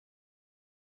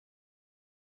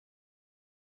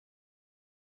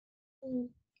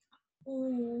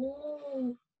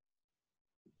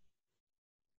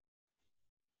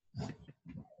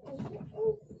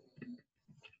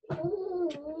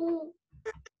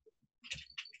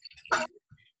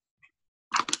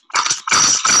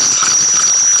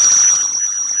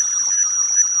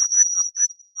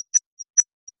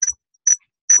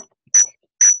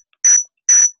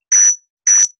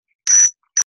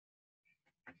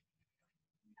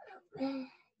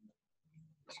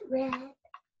Red,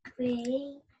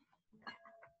 green,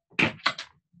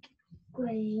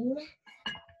 green,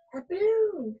 a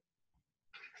blue,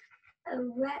 a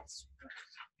red,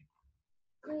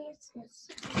 green,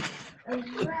 a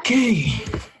red. Okay.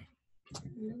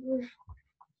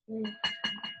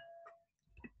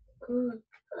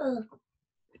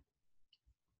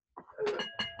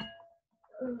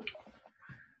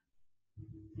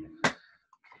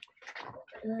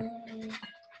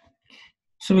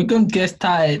 So we're going to get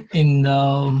started in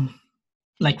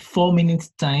like 4 minutes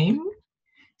time.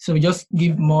 So we just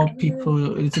give more people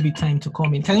a little bit time to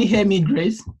come in. Can you hear me,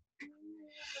 Grace?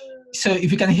 So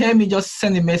if you can hear me, just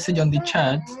send a message on the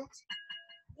chat.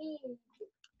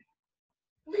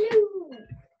 Blue,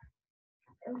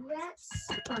 a red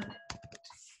spot.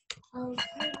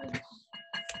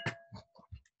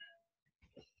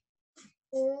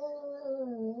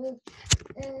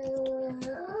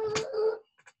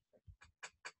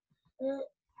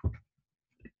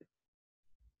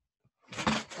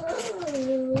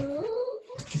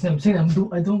 I'm saying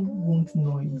I don't want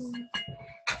noise.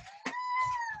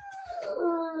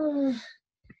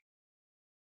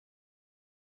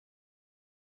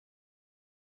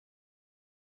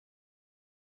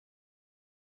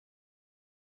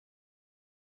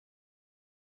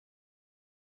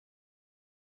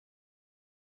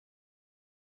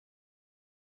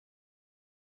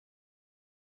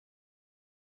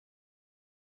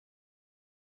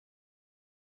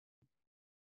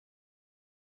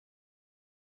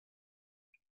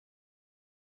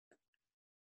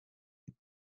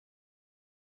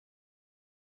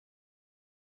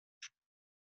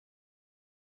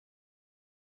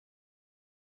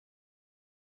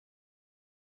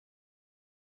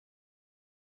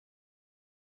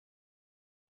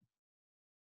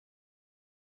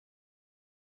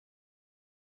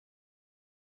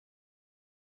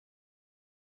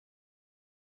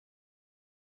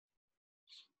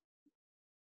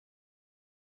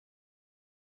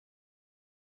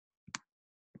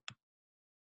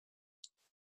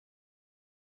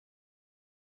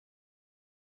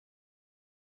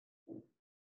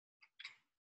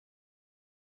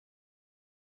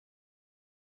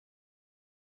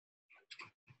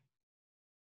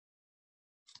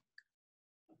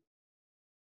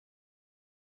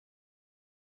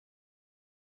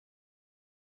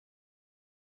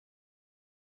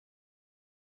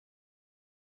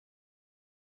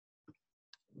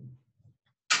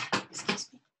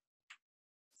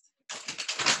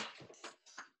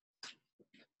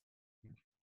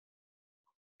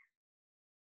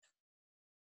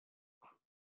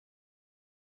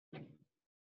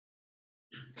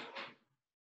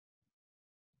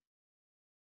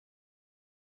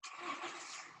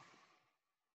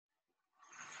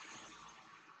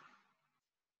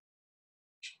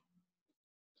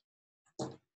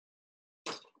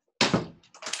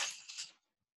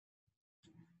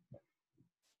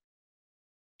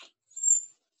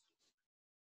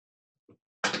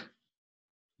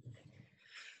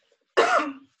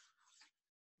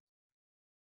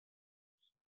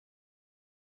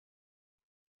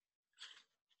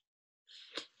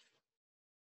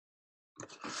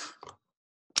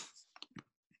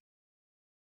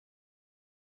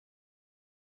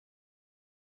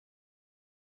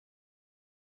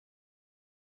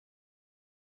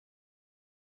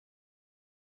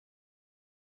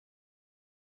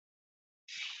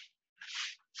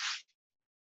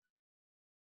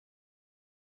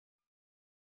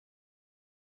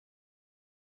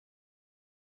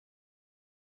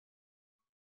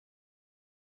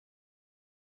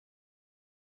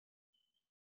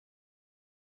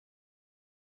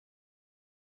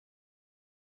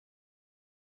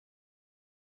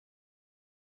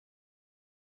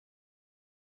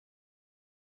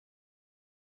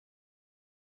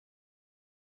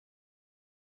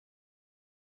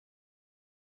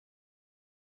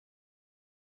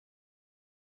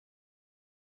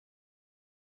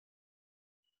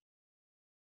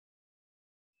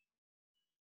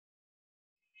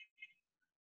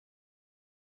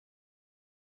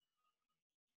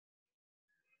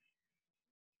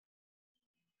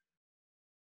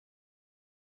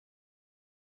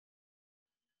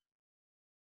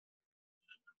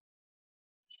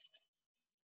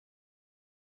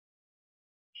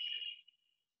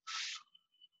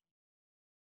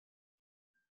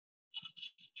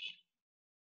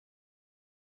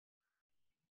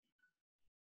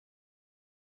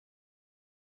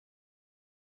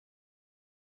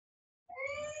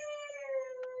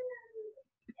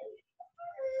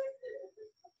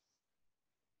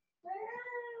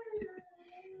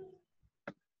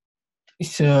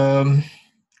 So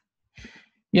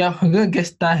yeah, we're gonna get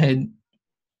started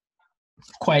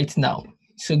quite now.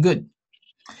 So good.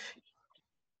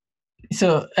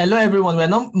 So hello everyone. We're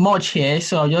not much here,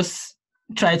 so I'll just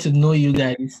try to know you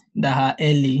guys that are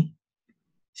early.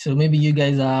 So maybe you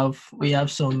guys we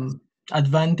have some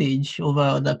advantage over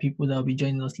other people that will be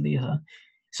joining us later.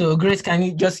 So Grace, can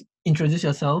you just introduce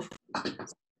yourself?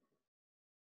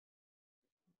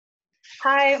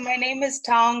 Hi, my name is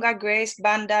Taonga Grace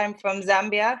Banda. I'm from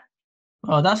Zambia.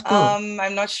 Oh, that's cool.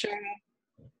 I'm not sure.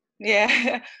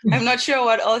 Yeah, I'm not sure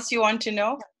what else you want to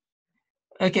know.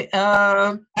 Okay.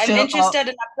 I'm interested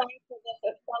in applying for the.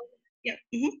 Yeah.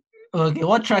 Okay.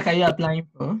 What track are you applying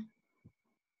for?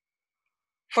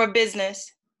 For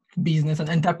business. Business and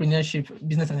entrepreneurship.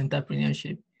 Business and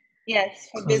entrepreneurship. Yes,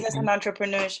 for business and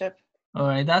entrepreneurship. All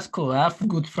right, that's cool. I have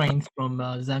good friends from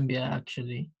Zambia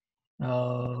actually.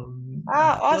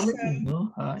 Awesome. You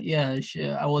know, yeah,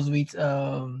 I was with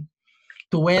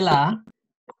Tuwela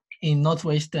in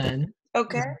Northwestern.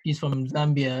 Okay. She's from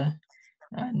Zambia,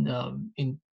 and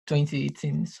in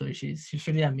 2018, so she's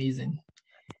really amazing.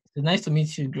 So nice to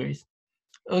meet you, Grace.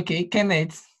 Okay,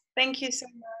 Kenneth. Thank you so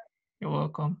much. You're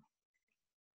welcome.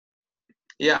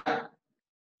 Yeah.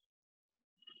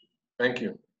 Thank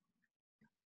you.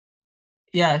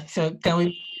 Yeah, so can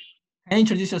you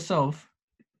introduce yourself?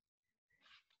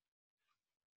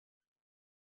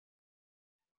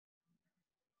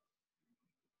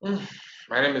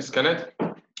 My name is Kenneth.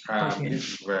 Okay.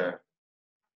 This is net,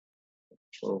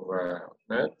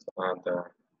 and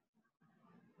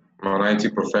I'm an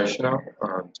IT professional,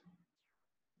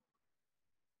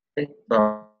 and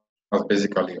that's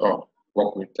basically all.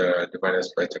 Work with design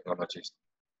expert technologies.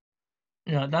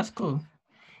 Yeah, that's cool.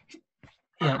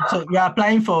 Yeah, so you're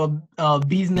applying for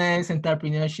business,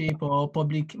 entrepreneurship, or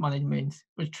public management.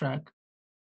 Which track?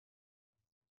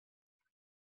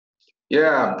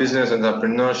 Yeah, business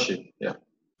entrepreneurship. Yeah.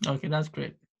 Okay, that's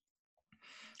great.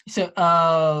 So,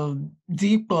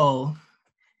 Deepo,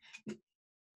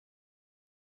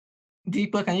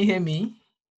 can you hear me?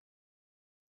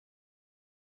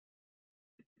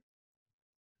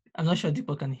 I'm not sure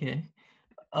Deepo can hear.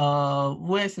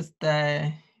 Where's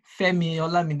the Femi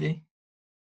Olamide?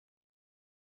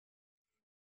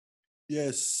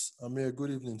 Yes, I'm here.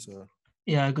 Good evening, sir.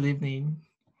 Yeah, good evening.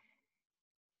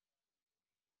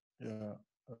 Yeah,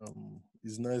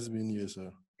 it's nice being here,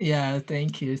 sir. Yeah,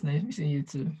 thank you. It's nice meeting you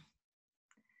too.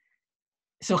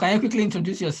 So can you quickly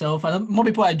introduce yourself? More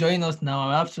people are joining us now.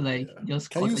 I have to just.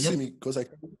 Can you see me? Because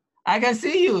I can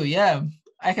see you. Yeah,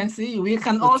 I can see you. We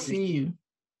can all see you.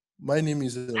 My name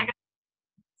is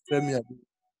Femi.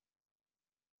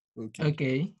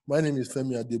 Okay. My name is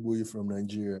Femi Adeboye from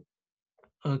Nigeria.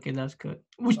 Okay, that's good.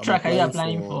 Which track are you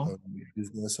applying for?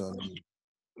 Business and.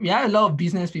 We have a lot of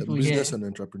business people here. Business and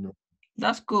entrepreneur.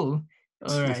 That's cool.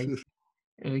 All right.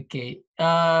 Okay.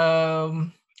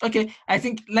 Okay. I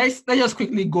think let's just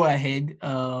quickly go ahead.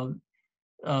 I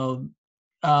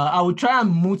will try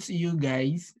and mute you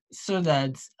guys so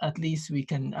that at least we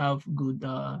can have good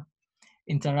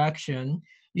interaction.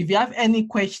 If you have any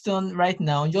question right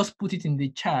now, just put it in the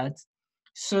chat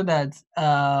so that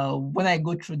when I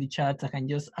go through the chat, I can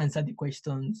just answer the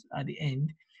questions at the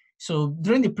end. So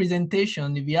during the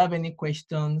presentation, if you have any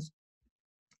questions,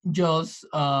 just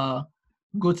go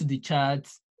to the chat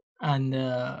and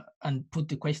put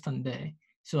the question there.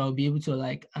 So I'll be able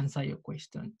to answer your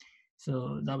question.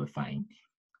 So that'll be fine.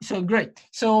 So great.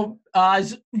 So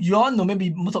as you all know, maybe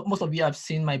most of you have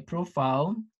seen my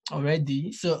profile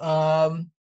already. So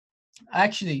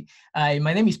actually,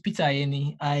 my name is Peter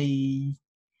Ayeni. I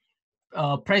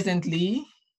presently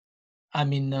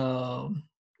I'm in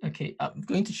okay, I'm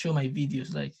going to show my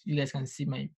videos like you guys can see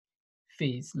my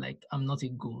face, like I'm not a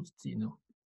ghost, you know.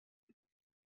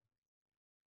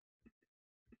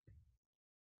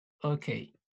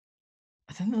 Okay.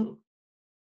 I don't know.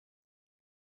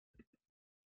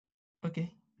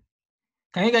 Okay.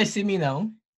 Can you guys see me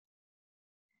now?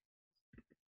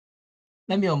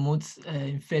 Let me unmute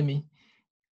Femi.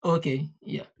 Okay,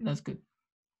 yeah, that's good.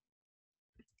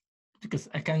 Because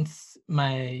I can't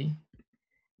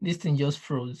this thing just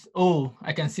froze. Oh,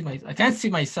 I can't see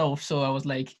myself. So I was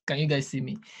like, can you guys see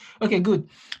me? Okay, good.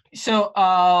 So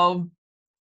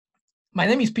my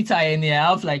name is Peter Ayeni. I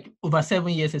have like over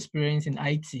 7 years experience in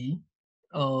IT,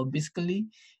 basically.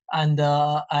 And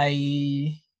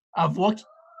I've worked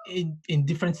in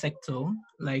different sector.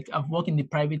 Like I've worked in the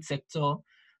private sector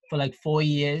for like 4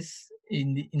 years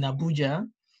in Abuja.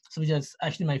 So which was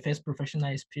actually my first professional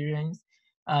experience.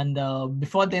 And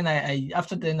before then,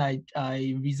 after then I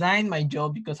resigned my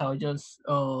job because I was just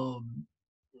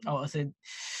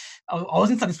I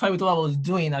wasn't satisfied with what I was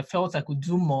doing. I felt I could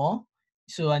do more.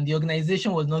 So, and the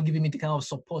organization was not giving me the kind of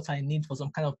support I need for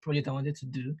some kind of project I wanted to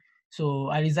do. So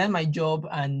I resigned my job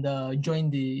and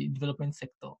joined the development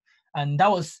sector. And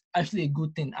that was actually a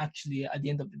good thing, actually, at the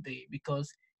end of the day, because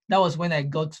that was when I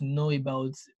got to know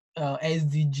about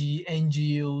SDG,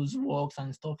 NGOs, works,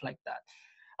 and stuff like that.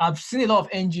 I've seen a lot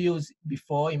of NGOs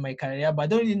before in my career, but I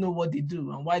don't really know what they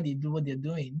do and why they do what they're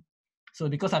doing. So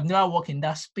because I've never worked in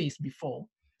that space before,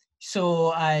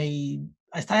 so I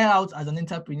started out as an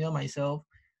entrepreneur myself,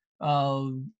 uh,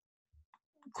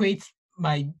 quit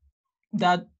my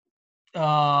that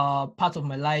part of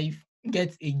my life,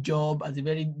 get a job at a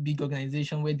very big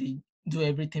organization where they do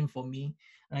everything for me.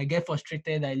 And I get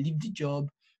frustrated, I leave the job,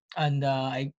 and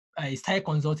I started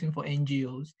consulting for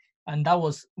NGOs. And that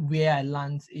was where I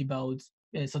learned about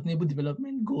sustainable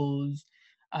development goals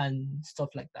and stuff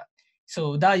like that.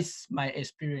 So that is my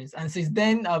experience. And since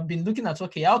then, I've been looking at,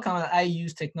 okay, how can I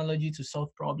use technology to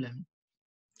solve problems?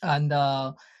 And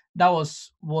that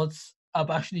was what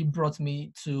actually brought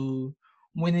me to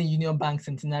winning Union Bank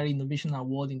Centenary Innovation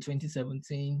Award in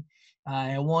 2017.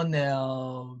 I won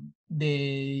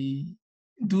the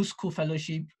Do School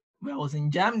Fellowship where I was in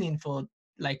Germany for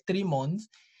like 3 months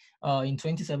in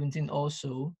 2017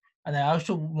 also. And I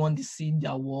also won the Seed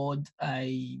Award.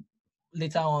 I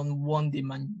later on won the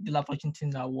Mandela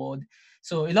Washington Award.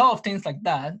 So a lot of things like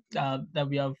that that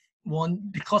we have won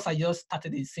because I just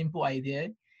started a simple idea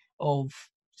of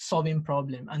solving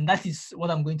problem, and that is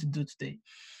what I'm going to do today.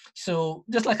 So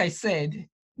just like I said,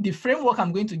 the framework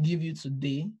I'm going to give you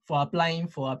today for applying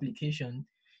for application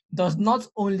does not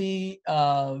only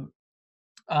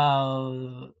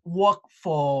work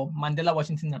for Mandela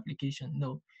Washington application.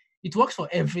 No, it works for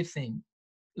everything.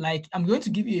 Like I'm going to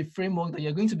give you a framework that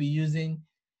you're going to be using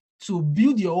to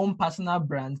build your own personal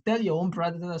brand, tell your own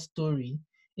personal story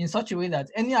in such a way that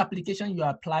any application you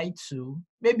apply to,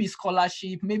 maybe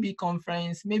scholarship, maybe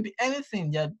conference, maybe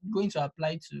anything you're going to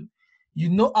apply to, you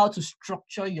know how to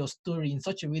structure your story in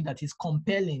such a way that is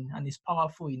compelling and is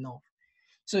powerful enough.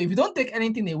 So if you don't take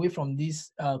anything away from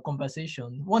this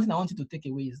conversation, one thing I want you to take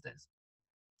away is this.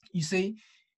 You say,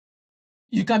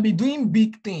 you can be doing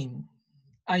big thing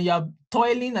and you are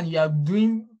toiling and you are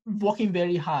working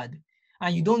very hard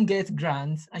and you don't get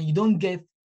grants and you don't get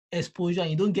exposure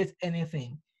and you don't get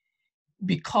anything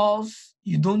because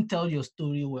you don't tell your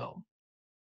story well.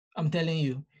 I'm telling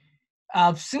you.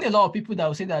 I've seen a lot of people that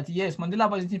will say that, yes, Mandela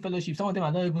Washington Fellowship, some of them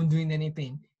are not even doing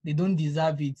anything. They don't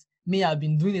deserve it. May have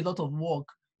been doing a lot of work.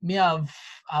 May have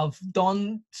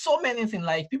done so many things.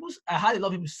 Like I had a lot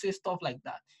of people say stuff like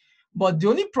that. But the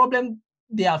only problem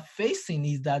they are facing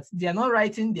is that they are not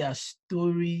writing their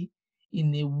story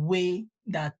in a way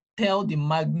that tell the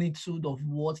magnitude of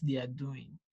what they are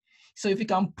doing. So if you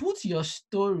can put your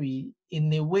story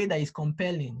in a way that is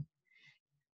compelling,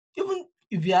 even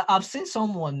if I've seen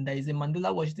someone that is a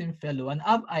Mandela Washington Fellow and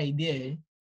have idea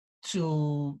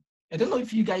to, I don't know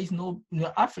if you guys know,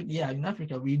 Africa, yeah, in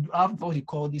Africa, we have what we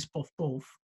call this puff puff,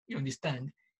 you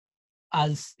understand,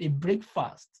 as a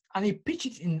breakfast. And he pitched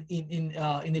it in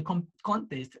a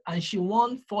contest and she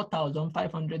won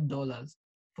 $4,500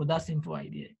 for that simple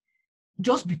idea.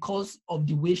 Just because of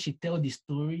the way she tell the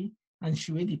story and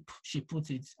she put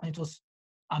it. And it was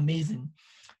amazing,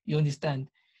 you understand?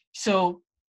 So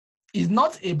it's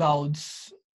not about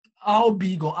how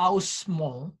big or how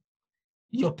small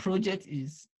your project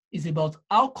is. It's about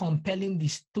how compelling the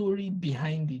story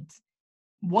behind it,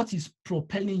 what is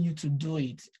propelling you to do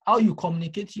it, how you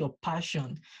communicate your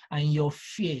passion and your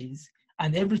fears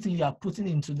and everything you are putting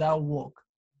into that work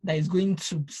that is going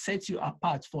to set you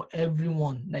apart for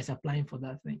everyone that is applying for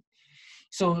that thing.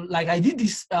 So like I did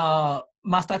this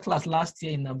masterclass last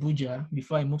year in Abuja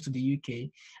before I moved to the UK,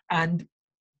 and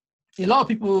a lot of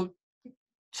people,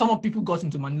 some people got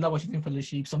into Mandela Washington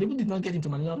Fellowship. Some people did not get into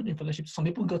Mandela Washington Fellowship. Some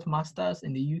people got masters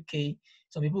in the UK.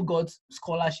 Some people got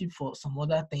scholarship for some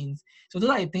other things. So those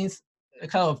are the things,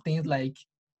 kind of things like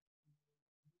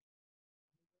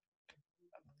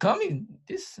coming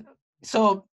this.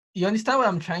 So you understand what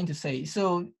I'm trying to say.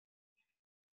 So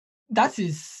that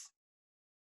is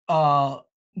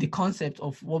the concept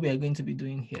of what we are going to be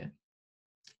doing here.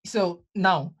 So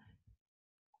now,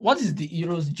 what is the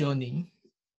hero's journey?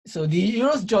 So the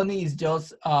hero's journey is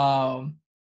just a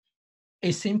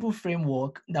simple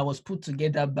framework that was put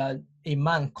together by a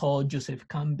man called Joseph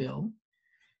Campbell.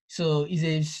 So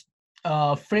it's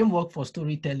a framework for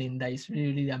storytelling that is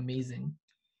really, really amazing.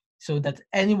 So that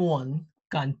anyone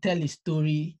can tell a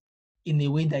story in a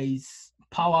way that is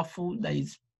powerful, that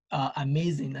is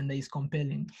amazing, and that is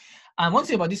compelling. And one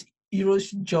thing about this hero's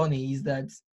journey is that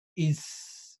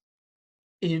it's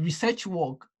a research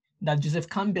work that Joseph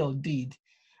Campbell did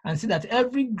and see that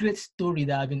every great story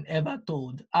that have been ever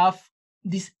told have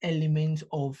this element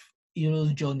of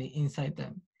hero's journey inside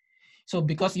them. So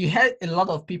because you hear a lot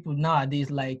of people nowadays,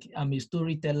 like I'm a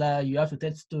storyteller, you have to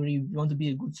tell story, you want to be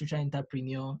a good social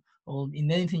entrepreneur, or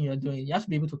in anything you're doing, you have to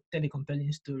be able to tell a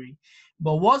compelling story.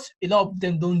 But what a lot of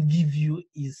them don't give you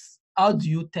is how do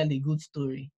you tell a good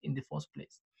story in the first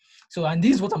place? So, and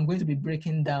this is what I'm going to be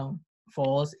breaking down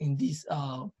for us in these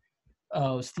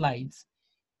slides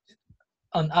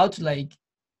on how to like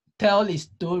tell a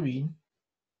story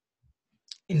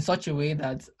in such a way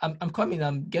that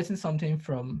I'm getting something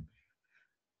from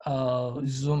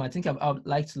Zoom. I think I would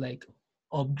like to like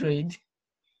upgrade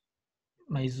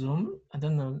my Zoom. I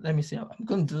don't know. Let me see. I'm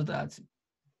going to do that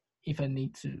if I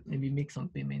need to maybe make some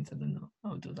payments. I don't know.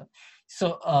 I'll do that.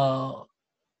 So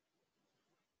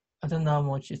I don't know how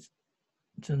much it's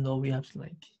to know. We have to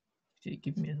like to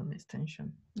give me some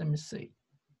extension. Let me see.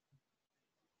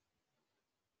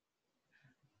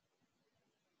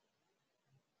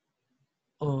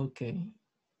 Okay.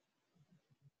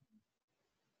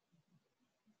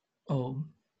 Oh.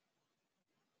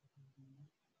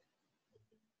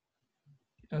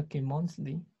 Okay,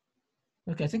 monthly.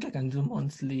 Okay, I think I can do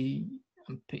monthly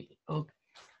and pay. Okay.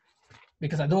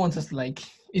 Because I don't want us like,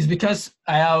 it's because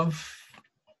I have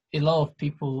a lot of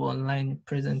people online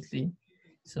presently.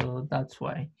 So that's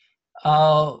why.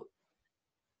 So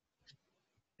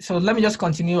let me just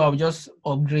continue. I'll just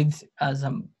upgrade as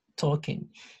I'm talking.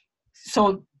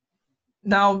 So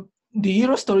now the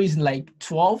hero story is like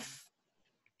 12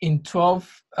 in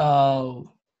 12.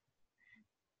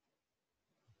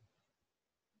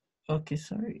 Okay,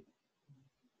 sorry.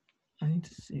 I need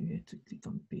to see where to click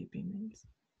on pay payments.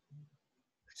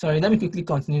 Sorry, let me quickly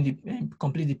continue the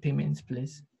complete the payments,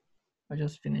 please. I'll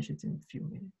just finish it in a few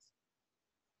minutes.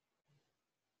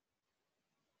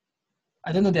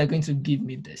 I don't know they're going to give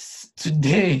me this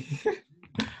today.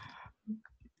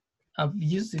 I've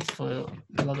used it for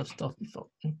a lot of stuff before.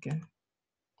 Okay.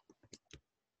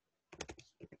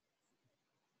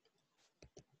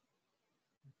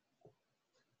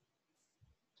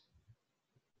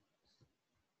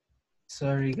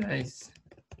 Sorry, guys.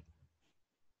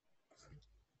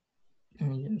 Let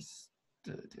me just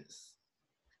do this.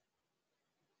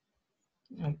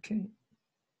 Okay.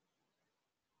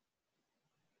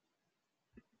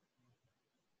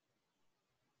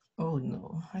 Oh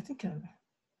no, I think I.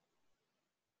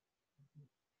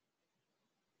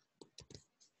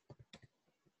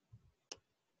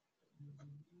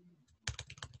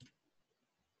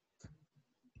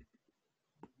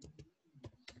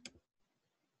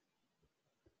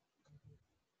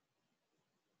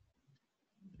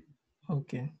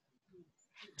 Okay.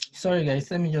 Sorry, guys.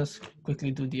 Let me just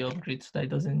quickly do the upgrade so that it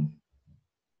doesn't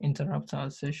interrupt our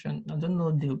session. I don't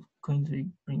know they're going to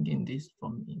bring in this for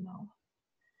me now.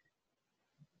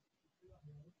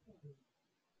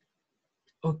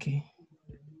 Okay.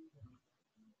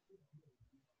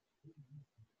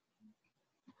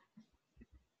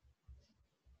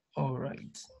 All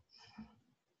right.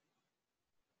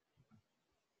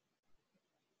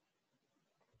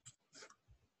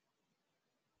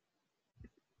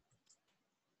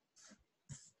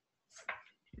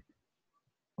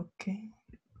 Okay.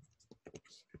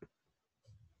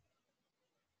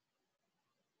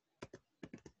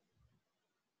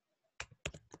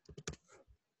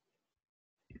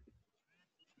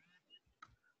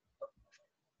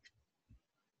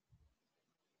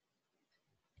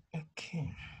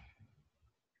 Okay.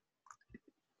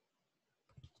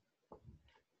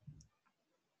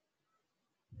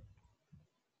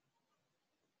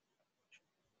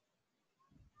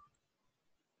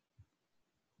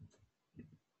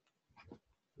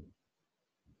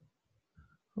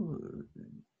 Oh,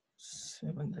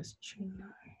 7, that's July.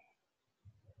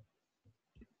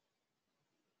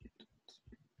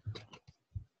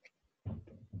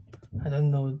 I don't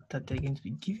know that they're going to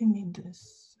be giving me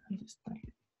this time.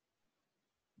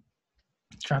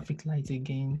 Traffic light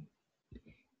again.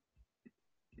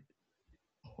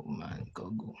 Oh man,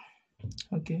 go.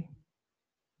 Okay.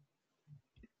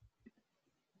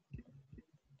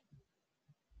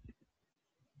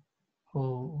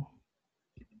 Oh.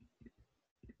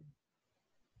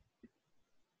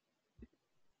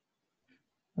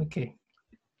 Okay.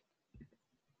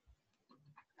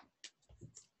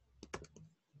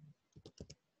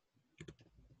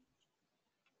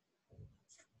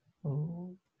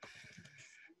 Oh.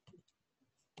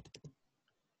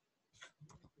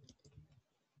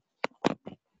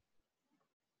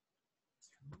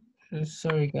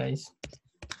 Sorry, guys.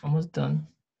 Almost done.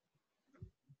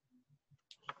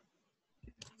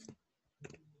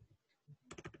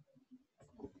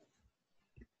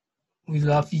 we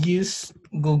have used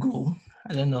Google.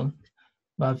 I don't know,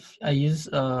 but I use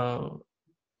we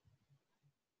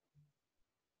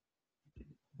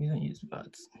don't use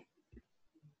that.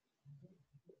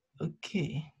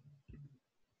 Okay.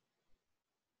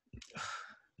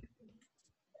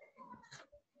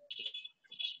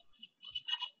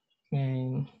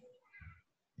 And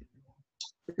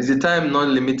Is the time not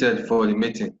limited for the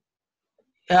meeting?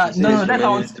 yeah, You say no, it's that's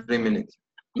how. remaining 3 minutes.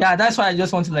 Yeah, that's why I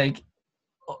just want to like.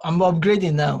 I'm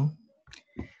upgrading now,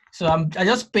 so I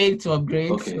just paid to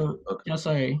upgrade. Okay. So just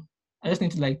sorry, I just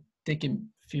need to like take a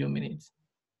few minutes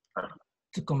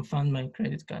to confirm my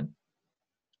credit card.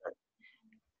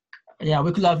 Yeah,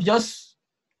 we could have just.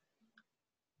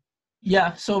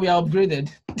 Yeah, so we are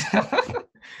upgraded.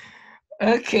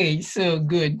 Okay, so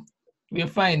good. We're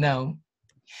fine now.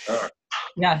 All right.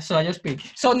 Yeah, so I just paid.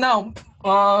 So now,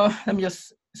 let me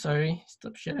just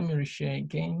stop share. Let me reshare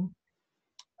again.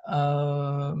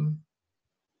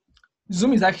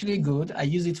 Zoom is actually good. I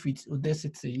use it with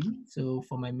Audacity, so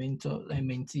for my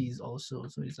mentees also.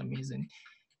 So it's amazing.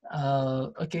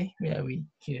 Okay, where are we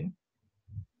here?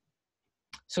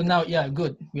 So now, yeah,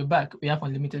 good. We're back. We have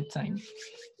unlimited time.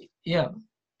 Yeah.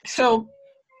 So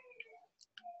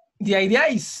the idea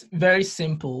is very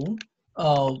simple.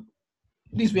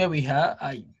 This is where we are.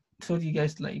 I told you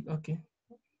guys like, okay.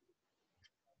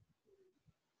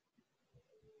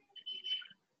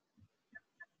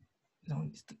 No,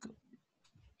 it's to go.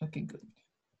 Okay, good.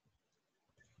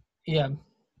 Yeah.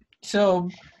 So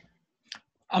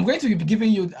I'm going to be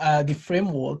giving you the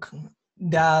framework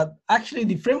that actually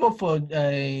the framework for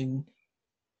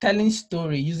telling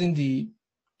story using the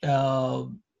uh,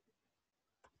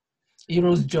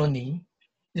 hero's journey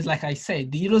is, like I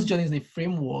said, the hero's journey is a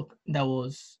framework that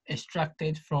was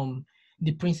extracted from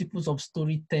the principles of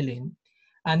storytelling.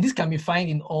 And this can be found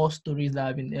in all stories that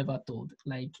have been ever told.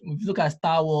 Like if you look at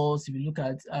Star Wars, if you look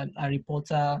at Harry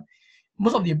Potter,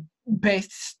 most of the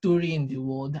best story in the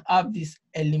world have this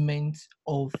element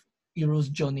of hero's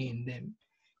journey in them.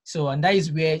 So, and that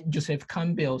is where Joseph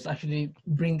Campbell's actually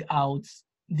bring out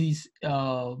this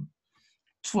 12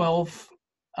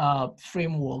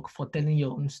 framework for telling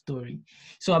your own story.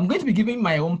 So I'm going to be giving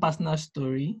my own personal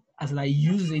story as I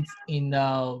use it in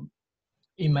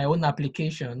my own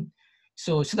application.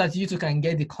 So that you too can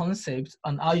get the concept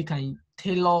on how you can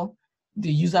tailor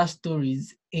the user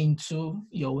stories into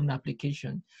your own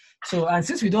application. So, and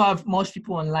since we don't have much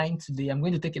people online today, I'm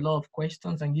going to take a lot of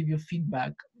questions and give you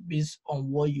feedback based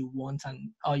on what you want and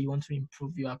how you want to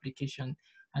improve your application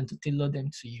and to tailor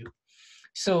them to you.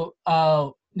 So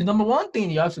the number one thing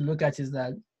you have to look at is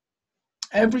that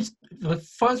the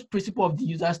first principle of the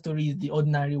user story is the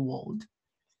ordinary world.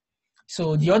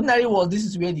 So the ordinary world, this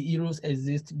is where the heroes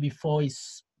exist before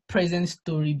his present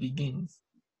story begins.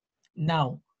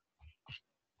 Now,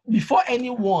 before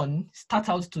anyone starts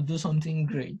out to do something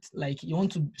great, like you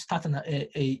want to start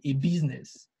a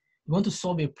business, you want to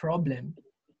solve a problem,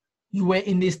 you were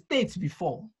in a state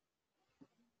before.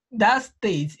 That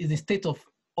state is a state of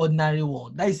ordinary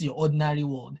world. That is your ordinary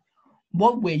world.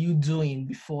 What were you doing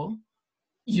before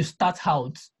you start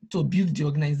out to build the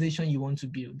organization you want to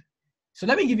build? So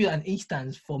let me give you an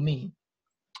instance for me.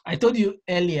 I told you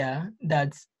earlier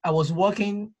that I was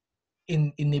working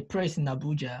in a press in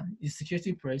Abuja. The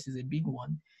security press is a big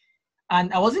one.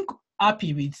 And I wasn't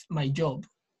happy with my job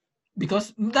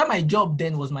because that my job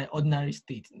then was my ordinary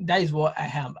state. That is what I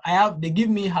have. They give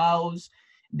me house.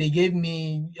 They gave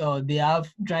me, they have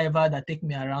driver that take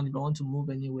me around if I want to move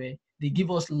anywhere. They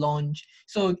give us lunch.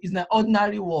 So it's an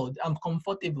ordinary world. I'm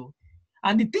comfortable.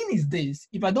 And the thing is this,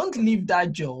 if I don't leave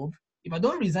that job, if I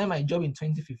don't resign my job in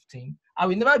 2015, I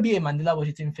will never be a Mandela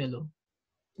Washington Fellow.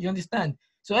 You understand?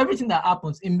 So everything that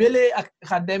happens in Mbele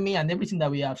Academy and everything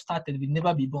that we have started will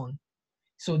never be born.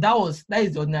 So that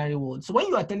is the ordinary world. So when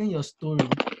you are telling your story,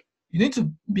 you need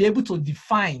to be able to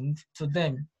define to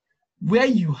them where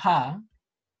you are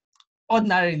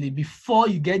ordinarily before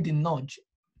you get the nudge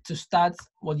to start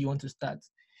what you want to start.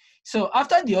 So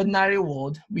after the ordinary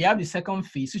world, we have the second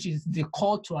phase, which is the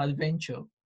call to adventure.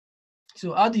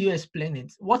 So how do you explain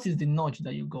it? What is the nudge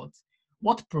that you got?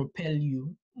 What propel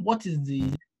you? What is the,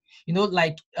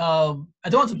 like, I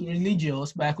don't want to be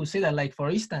religious, but I could say that, like, for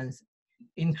instance,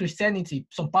 in Christianity,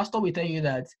 some pastor will tell you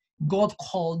that God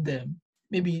called them.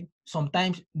 Maybe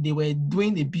sometimes they were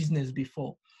doing the business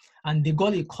before and they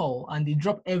got a call and they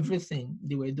dropped everything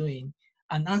they were doing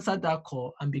and answered that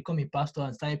call and become a pastor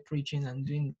and started preaching and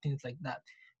doing things like that.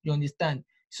 You understand?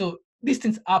 So these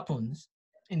things happens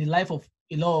in the life of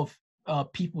a lot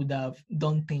of people that have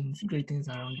done things, great things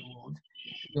around the world.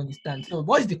 You understand? So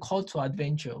what is the call to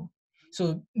adventure?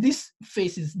 So this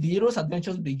phase is the hero's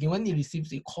adventures begin when he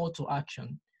receives a call to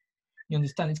action. You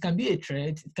understand? It can be a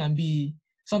threat. It can be,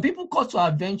 some people call to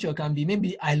adventure can be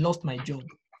maybe I lost my job.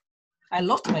 I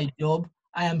lost my job.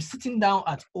 I am sitting down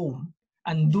at home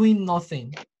and doing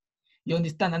nothing. You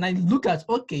understand? And I look at,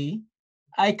 okay,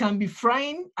 I can be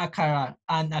frying akara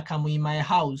and akamu in my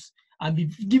house and be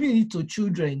giving it to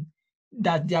children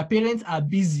that their parents are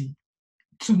busy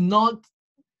to not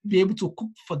be able to cook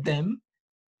for them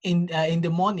in the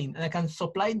morning, and I can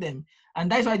supply them.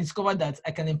 And that's why I discovered that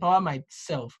I can empower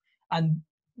myself. And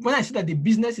when I see that the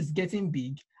business is getting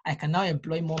big, I can now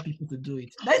employ more people to do it.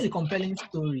 That is a compelling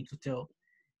story to tell.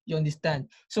 You understand?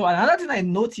 So another thing I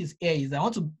notice here is I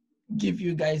want to give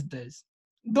you guys this.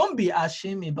 Don't be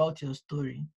ashamed about your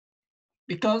story,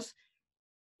 because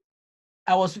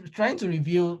I was trying to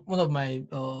review one of my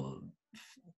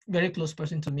very close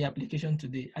person to me application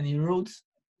today, and he wrote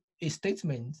a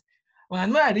statement.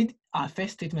 When I read our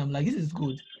first statement, I'm like, this is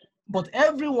good. But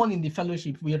everyone in the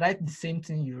fellowship will write the same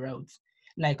thing you wrote.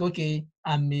 Like, okay,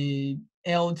 I'm a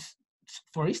health,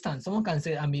 for instance, someone can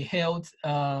say I'm a health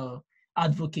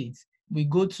advocate. We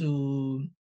go to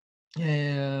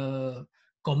in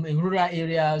rural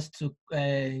areas to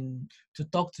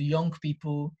talk to young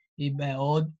people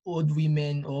about old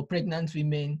women or pregnant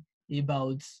women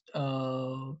about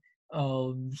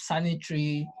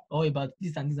sanitary or about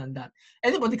this and this and that.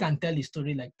 Anybody can tell a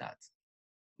story like that.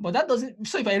 But that doesn't,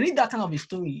 so if I read that kind of a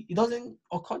story, it doesn't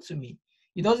occur to me.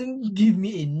 It doesn't give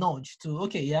me a nudge to,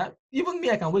 okay, yeah, even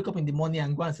me, I can wake up in the morning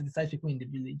and go and sensitize people in the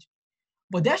village.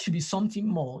 But there should be something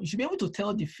more. You should be able to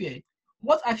tell the fear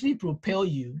what actually propel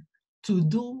you to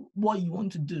do what you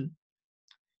want to do.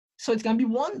 So it can be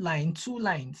one line, two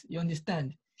lines, you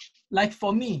understand? Like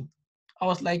for me, I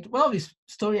was like, one of the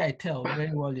story I tell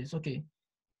very well is, okay,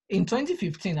 in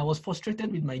 2015, I was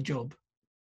frustrated with my job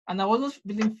and I wasn't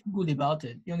feeling good about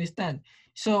it, you understand?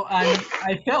 So, and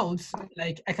I felt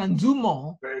like I can do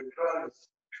more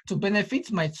to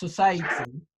benefit my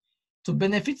society, to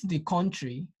benefit the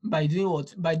country by doing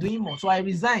what? By doing more. So I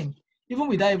resigned, even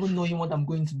without even knowing what I'm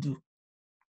going to do.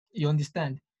 You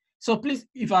understand? So please,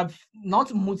 if I've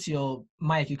not mute your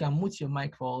mic, you can mute your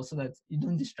mic for so that you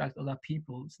don't distract other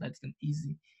people, so that it's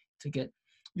easy to get.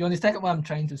 You understand what I'm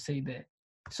trying to say there?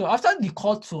 So after the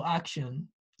call to action,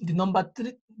 the number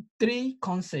three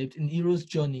concept in hero's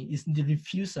journey is the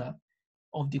refuser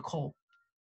of the call.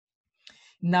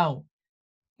 Now,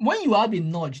 when you have a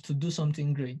nudge to do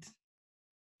something great,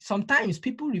 sometimes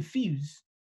people refuse.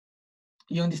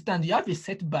 You understand? You have a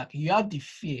setback, you have the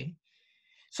fear.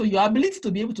 So your ability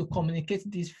to be able to communicate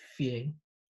this fear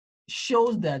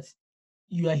shows that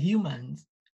you are human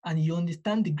and you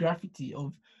understand the gravity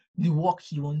of the work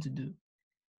you want to do.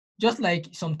 Just like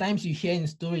sometimes you hear in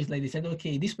stories like they said,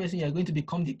 okay, this person, you are going to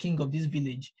become the king of this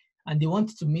village, and they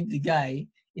wanted to meet the guy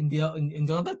in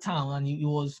the other town, and he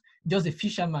was just a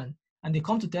fisherman, and they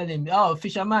come to tell him, oh,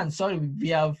 fisherman, sorry, we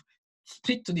have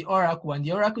speak to the oracle, and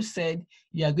the oracle said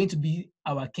you are going to be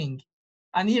our king.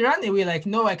 And he ran away like,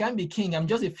 no, I can't be king, I'm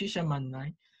just a fisherman,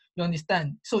 right? You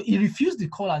understand? So he refused the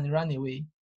call and ran away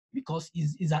because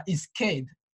he's scared.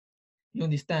 You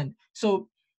understand? So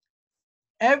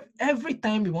every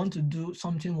time we want to do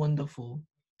something wonderful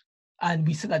and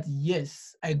we say that,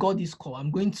 yes, I got this call,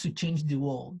 I'm going to change the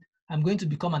world, I'm going to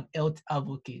become an health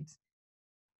advocate,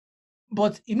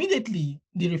 but immediately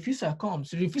the refuser comes.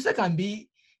 The refuser can be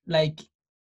like,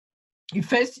 you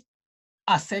first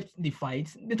accept the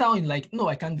fight, later on like, no,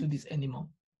 I can't do this anymore.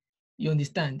 You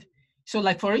understand? So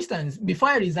like, for instance, before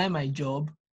I resign my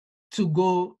job to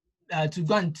go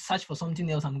and search for something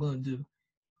else I'm going to do,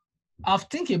 I've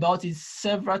think about it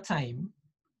several times.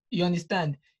 You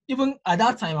understand? Even at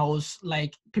that time, I was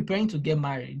like preparing to get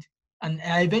married, and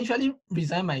I eventually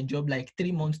resigned my job like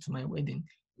 3 months to my wedding.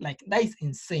 Like, that is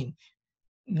insane.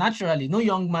 Naturally, no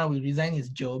young man will resign his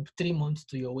job 3 months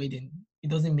to your wedding. It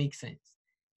doesn't make sense.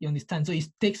 You understand? So it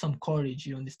takes some courage.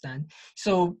 You understand?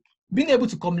 So being able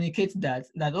to communicate that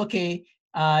okay,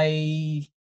 I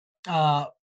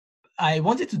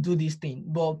wanted to do this thing,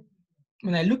 but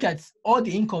when I look at all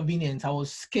the inconvenience, I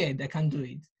was scared I can't do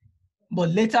it. But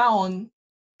later on,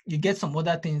 you get some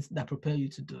other things that propel you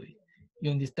to do it. You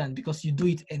understand? Because you do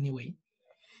it anyway.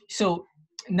 So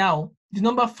now the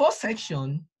number 4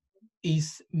 section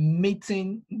is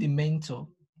meeting the mentor.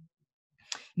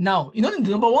 Now, the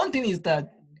number 1 thing is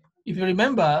that if you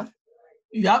remember,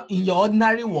 you have in your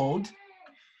ordinary world,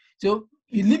 so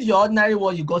you live your ordinary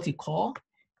world, you got a call.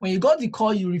 When you got the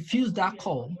call, you refuse that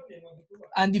call.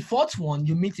 And the 4th one,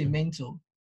 you meet a mentor.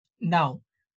 Now,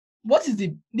 what is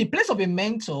the place of a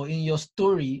mentor in your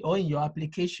story or in your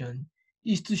application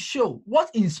is to show what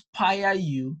inspires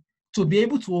you to be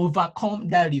able to overcome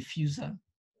that refusal.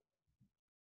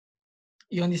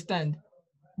 You understand?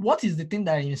 What is the thing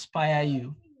that inspire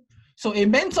you? So a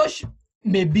mentor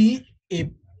may be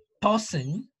a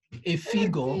person, a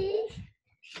figure.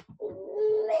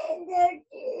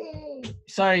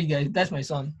 Sorry, guys, that's my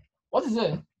son. What is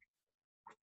it?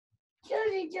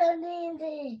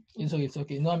 It's okay, it's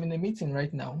okay. No, I'm in a meeting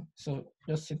right now, so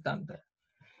just sit down there.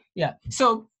 Yeah.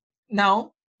 So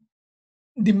now,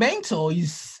 the mentor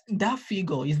is that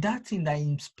figure, is that thing that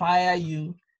inspire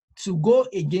you to go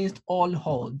against all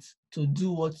odds to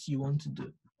do what you want to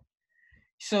do.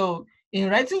 So in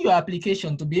writing your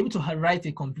application, to be able to write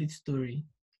a complete story,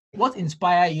 what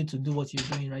inspire you to do what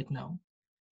you're doing right now?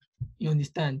 You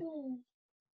understand?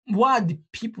 What are the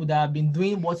people that have been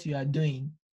doing what you are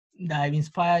doing that have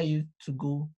inspired you to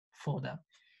go further?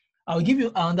 I'll give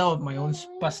you another of my own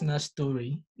personal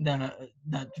story that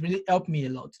really helped me a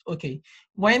lot. Okay,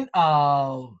 when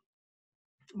I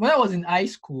was in high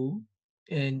school,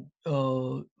 and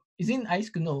is in high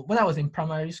school? No, when I was in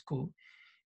primary school,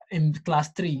 in class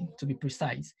 3 to be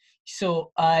precise.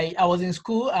 So I was in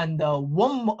school, and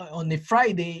on a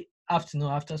Friday afternoon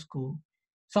after school,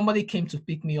 somebody came to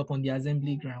pick me up on the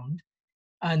assembly ground.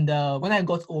 And when I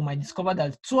got home, I discovered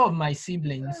that 2 of my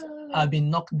siblings have been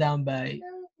knocked down by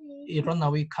a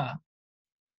runaway car.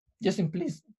 Justin,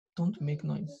 please don't make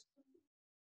noise.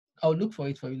 I'll look for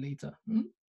it for you later.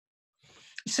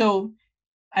 So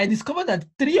I discovered that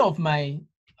 2 of my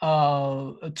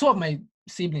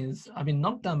siblings have been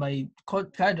knocked down by a car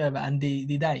driver, and they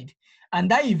died. And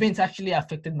that event actually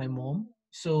affected my mom.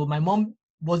 So my mom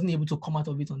wasn't able to come out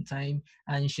of it on time,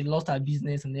 and she lost her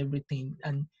business and everything.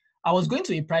 And I was going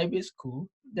to a private school,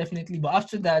 definitely, but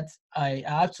after that, I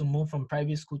had to move from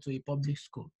private school to a public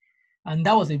school. And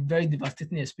that was a very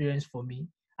devastating experience for me.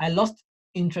 I lost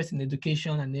interest in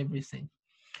education and everything.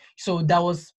 So that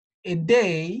was a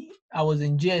day I was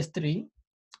in GS3.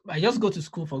 I just go to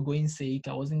school for going sake.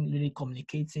 I wasn't really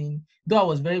communicating, though I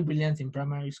was very brilliant in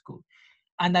primary school.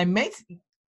 And I met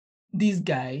this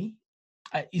guy,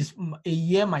 is a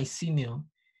year my senior.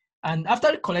 And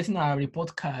after collecting our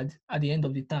report card at the end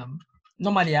of the term,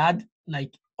 normally I had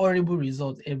like horrible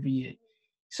results every year.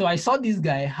 So I saw this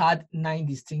guy had 9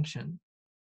 distinction.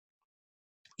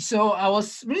 So I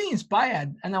was really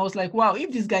inspired, and I was like, wow,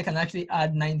 if this guy can actually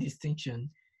add 9 distinction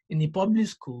in a public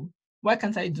school, why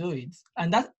can't I do it?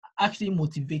 And that actually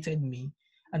motivated me,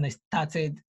 and I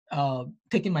started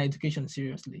taking my education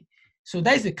seriously. So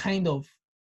that is the kind of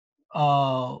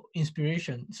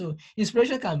inspiration. So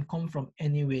inspiration can come from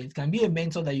anywhere. It can be a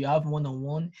mentor that you have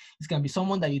one-on-one. It can be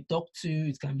someone that you talk to.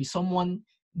 It can be someone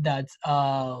that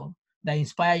that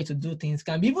inspire you to do things. It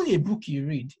can be even a book you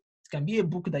read. It can be a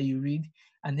book that you read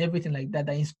and everything like that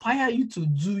inspire you to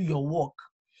do your work.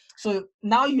 So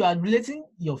now you are relating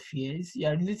your fears. You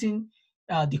are relating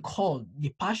the call,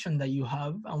 the passion that you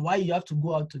have, and why you have to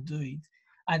go out to do it.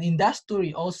 And in that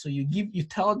story also, you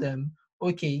tell them,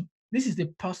 okay, this is the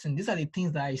person, these are the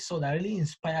things that I saw that really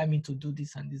inspire me to do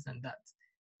this and this and that.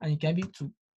 And you can be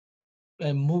to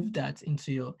move that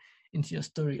into your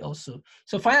story also.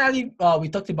 So finally, we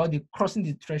talked about the crossing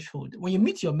the threshold. When you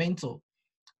meet your mentor,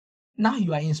 now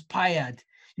you are inspired.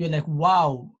 You're like,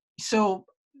 wow. So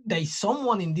there is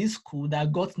someone in this school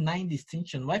that got 9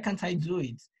 distinction. Why can't I do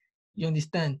it? You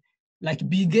understand? Like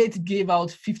Bill Gates gave out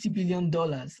 $50 billion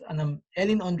and I'm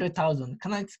earning 100,000.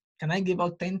 Can I give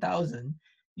out 10,000?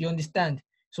 You understand?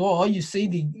 So, or you say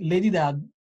the lady that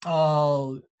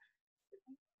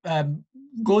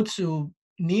go to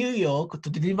New York to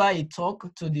deliver a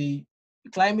talk to the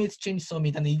climate change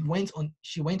summit, and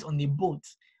she went on a boat,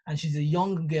 and she's a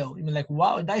young girl. You're like,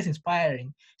 wow, that is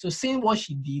inspiring. So seeing what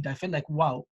she did, I felt like,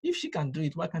 wow, if she can do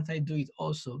it, why can't I do it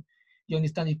also? You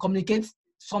understand? You communicate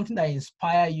something that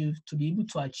inspire you to be able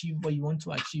to achieve what you want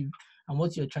to achieve and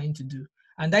what you're trying to do.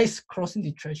 And that is crossing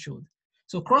the threshold.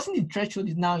 So crossing the threshold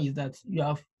is that you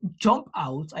have jumped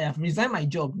out. I have resigned my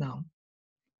job now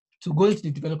to go into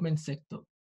the development sector.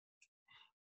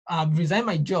 I've resigned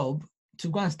my job to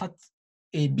go and start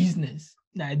a business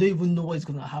that I don't even know what's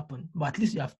going to happen. But at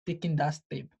least you have taken that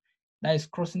step. That is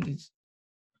crossing this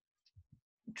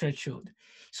threshold.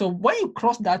 So when you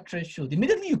cross that threshold,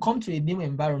 immediately you come to a new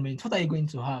environment. What are you going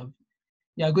to have?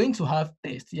 You are going to have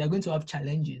tests. You are going to have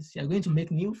challenges. You are going to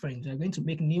make new friends. You are going to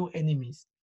make new enemies.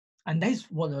 And that is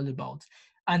what it's all about.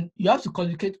 And you have to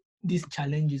communicate these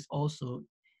challenges also.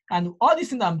 And all these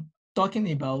things I'm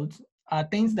talking about are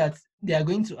things that they are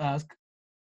going to ask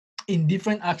in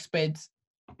different aspects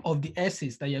of the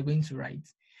essays that you're going to write.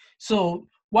 So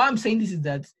why I'm saying this is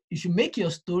that you should make your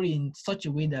story in such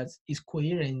a way that is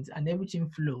coherent and everything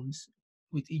flows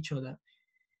with each other.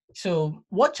 So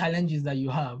what challenges that you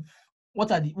have?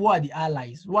 What are the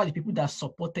allies? What are the people that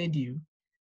supported you?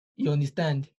 You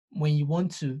understand, when you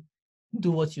want to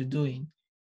do what you're doing?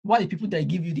 What are the people that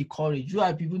give you the courage? Who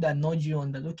are the people that nudge you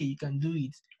on that, okay, you can do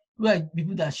it? Who are the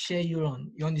people that share you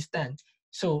on? You understand?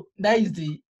 So that is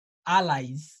the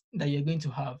allies that you're going to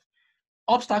have.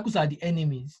 Obstacles are the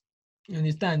enemies. You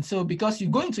understand? So because you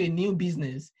go into a new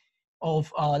business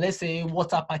of let's say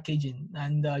water packaging,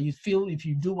 and you feel if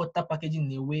you do water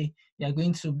packaging in a way, you're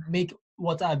going to make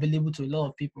water available to a lot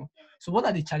of people. So what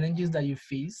are the challenges that you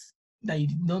face that you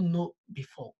did not know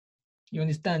before? You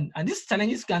understand? And these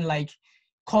challenges can like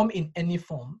come in any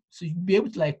form. So you'll be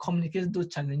able to like communicate those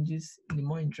challenges in a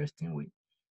more interesting way.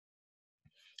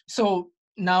 So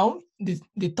now the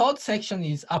third section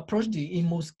is approach the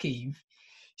Emo's cave.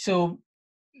 So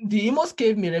the Emo's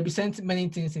cave may represent many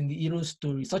things in the hero's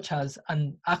story, such as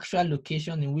an actual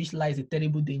location in which lies a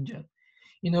terrible danger.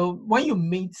 You know, when you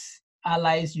meet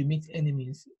allies, you meet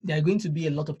enemies, there are going to be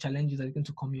a lot of challenges that are going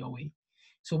to come your way.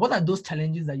 So what are those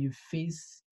challenges that you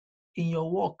face in your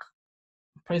work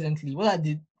presently? What are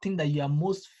the things that you are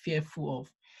most fearful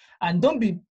of? And don't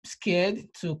be scared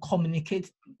to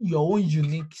communicate your own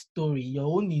unique story, your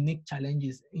own unique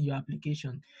challenges in your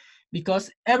application,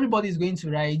 because everybody is going to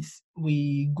write,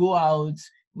 we go out,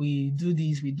 we do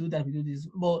this, we do that, we do this.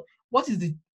 But what is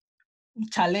the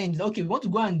challenge? Okay, we want to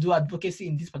go and do advocacy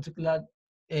in this particular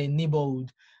neighborhood,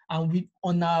 and we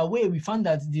on our way we found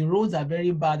that the roads are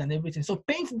very bad and everything. So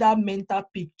paint that mental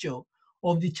picture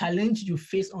of the challenge you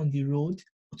face on the road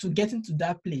to get into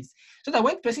that place, so that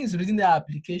when the person is reading their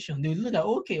application, they will look at,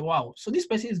 okay, wow, so this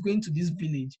person is going to this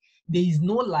village, there is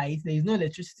no light, there is no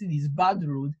electricity, there is bad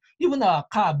road, even our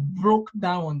car broke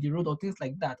down on the road or things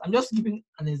like that. I'm just giving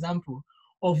an example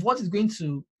of what is going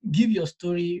to give your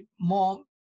story more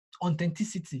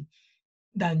authenticity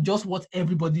than just what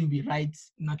everybody will write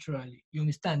naturally. You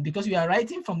understand? Because you are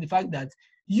writing from the fact that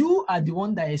you are the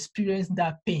one that experienced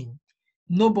that pain.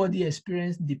 Nobody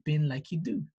experienced the pain like you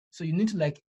do. So you need to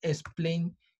like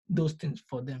explain those things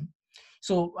for them.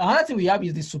 So another thing we have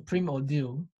is the supreme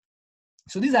ordeal.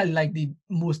 So these are like the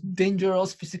most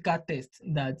dangerous physical tests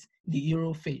that the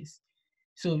hero face.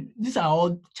 So these are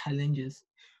all challenges.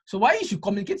 So why you should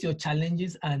communicate your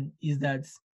challenges and is that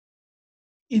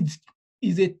it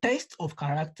is a test of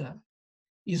character.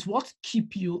 Is what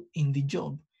keep you in the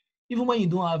job. Even when you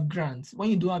don't have grants, when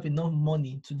you don't have enough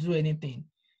money to do anything,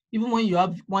 even when you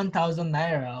have 1,000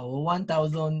 naira or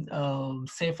 1,000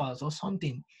 CFAs or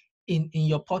something in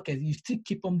your pocket, you still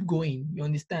keep on going. You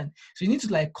understand? So you need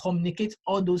to like communicate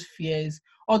all those fears,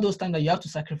 all those times that you have to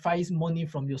sacrifice money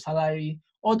from your salary,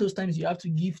 all those times you have to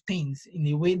give things in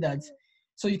a way that,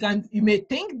 so you may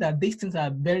think that these things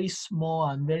are very small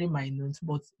and very minute,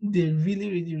 but they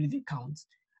really, really, really count.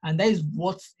 And that is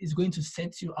what is going to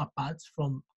set you apart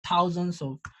from thousands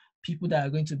of people that are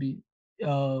going to be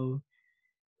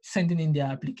sending in their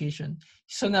application.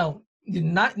 So now the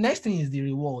next thing is the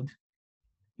reward.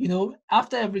 You know,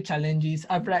 after every challenges,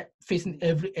 after facing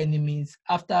every enemies,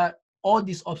 after all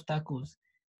these obstacles,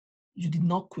 you did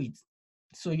not quit.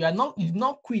 So you did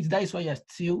not quit. That is why you're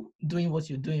still doing what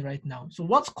you're doing right now. So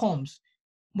what comes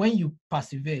when you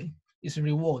persevere is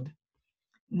reward.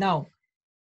 Now,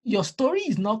 your story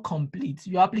is not complete,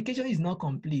 your application is not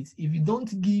complete if you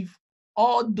don't give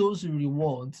all those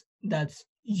rewards that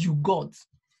you got.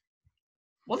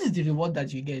 What is the reward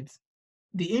that you get?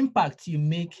 The impact you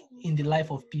make in the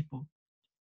life of people.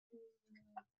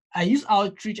 I use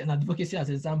outreach and advocacy as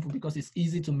an example because it's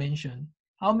easy to mention.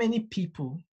 How many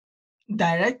people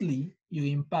directly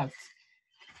you impact?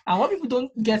 And what people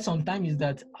don't get sometimes is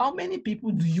that how many people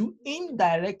do you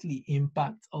indirectly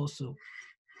impact also?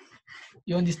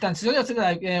 You understand? So just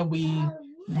like we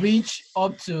reach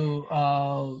up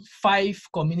to 5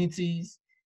 communities.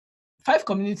 5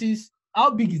 communities. How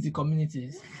big is the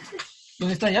communities? You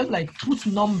understand? You have to like put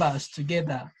numbers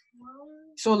together.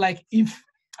 So like if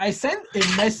I send a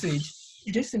message,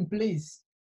 Jason, please.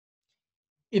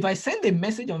 If I send a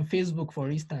message on Facebook, for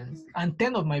instance, and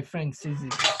 10 of my friends sees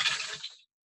it,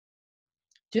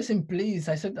 Jason, please.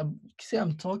 I said, say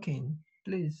I'm talking,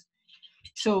 please.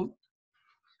 So,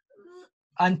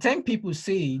 and 10 people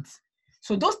say it.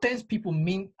 So those 10 people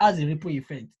mean as a ripple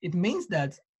effect. It means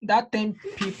that 10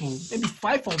 people, maybe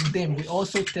 5 of them will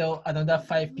also tell another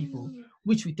 5 people,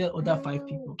 which will tell other 5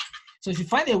 people. So if you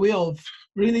find a way of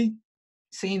really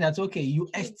saying that, okay, you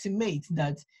estimate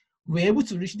that we're able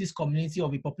to reach this community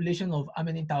of a population of how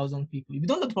many thousand people. If you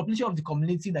don't know the population of the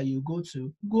community that you go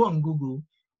to, go on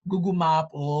Google Map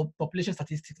or population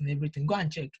statistics and everything, go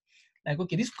and check. Like,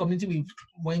 okay, this community we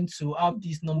went to have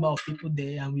this number of people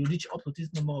there, and we reach up to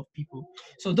this number of people.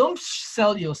 So don't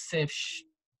sell yourself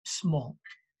small.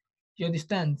 You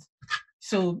understand?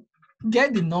 So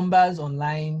get the numbers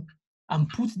online and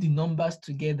put the numbers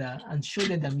together and show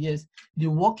them that yes, the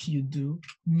work you do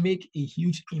make a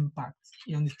huge impact.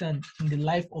 You understand? In the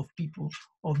life of people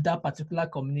of that particular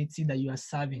community that you are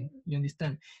serving. You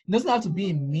understand? It doesn't have to be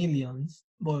in millions,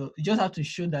 but you just have to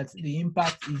show that the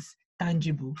impact is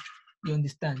tangible. You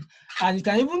understand? And you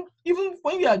can even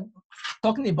when you are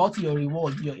talking about your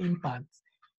reward, your impact,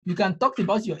 you can talk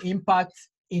about your impact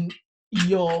in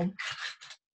your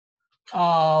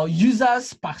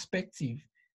users' perspective.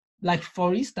 Like,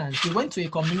 for instance, we went to a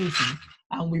community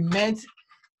and we met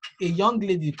a young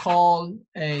lady called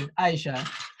Aisha.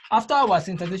 After our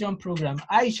sensitization program,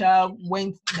 Aisha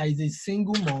went, that is a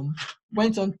single mom,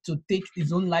 went on to take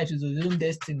his own life, his own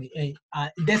destiny,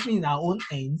 destiny in her own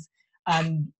hands,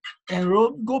 and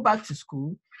enroll, go back to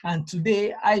school. And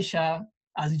today, Aisha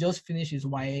has just finished his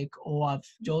WAEC or have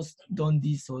just done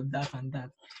this or that and that.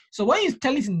 So when you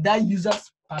tell it in that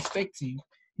user's perspective,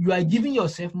 you are giving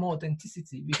yourself more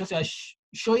authenticity because you are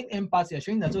showing empathy. You're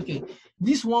showing that, okay,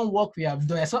 this one work we have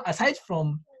done, so aside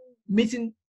from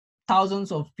meeting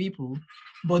thousands of people,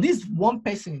 but this one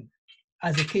person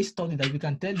as a case study that we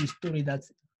can tell the story that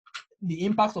the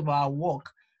impact of our work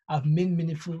have made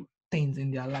meaningful things in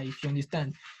their life. You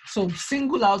understand? So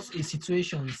single out a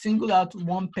situation, single out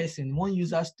one person, one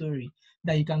user story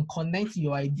that you can connect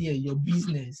your idea, your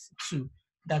business to,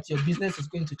 that your business is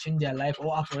going to change their life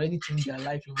or have already changed their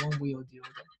life in one way or the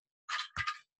other.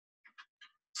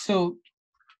 So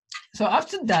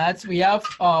after that, we have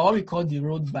what we call the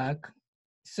road back.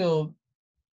 So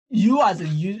you as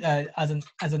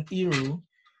an hero,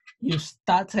 you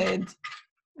started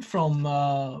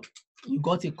from you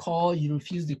got a call, you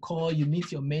refused the call, you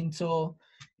meet your mentor,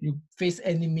 you face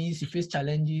enemies, you face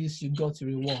challenges, you got a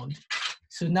reward.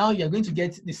 So now you're going to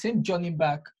get the same journey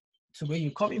back to where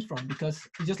you're coming from, because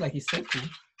it's just like a circle,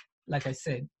 like I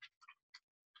said.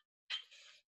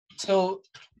 So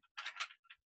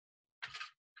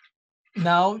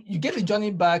now you get the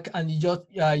journey back, and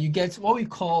you get what we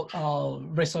call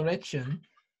resurrection.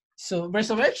 So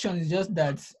resurrection is just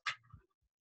that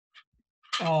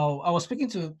I was speaking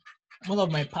to one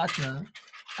of my partner,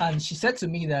 and she said to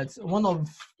me that one of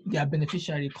their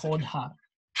beneficiary called her.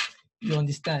 You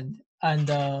understand? And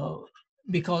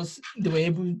because they were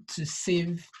able to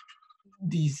save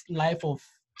this life of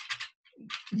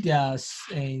their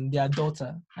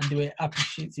daughter, and they were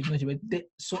appreciative. They were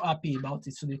so happy about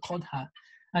it, so they called her,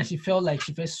 and she felt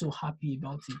so happy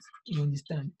about it. You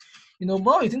understand?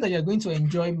 But you think that you're going to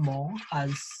enjoy more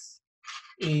as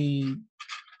a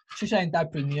social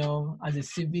entrepreneur, as a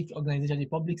civic organization, a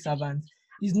public servant.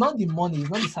 It's not the money, it's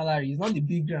not the salary, it's not the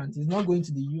big grant, it's not going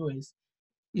to the US.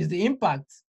 It's the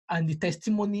impact and the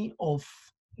testimony of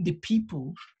the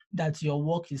people that your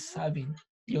work is serving.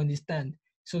 You understand?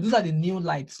 So those are the new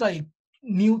lights. Those are the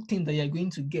new things that you're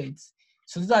going to get.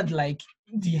 So those are like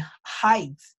the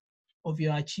height of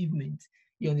your achievement.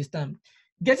 You understand?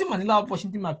 Getting Mandela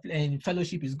Washington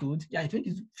Fellowship is good. Yeah, it makes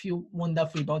you feel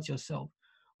wonderful about yourself.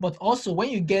 But also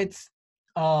when you get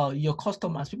your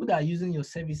customers, people that are using your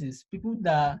services, people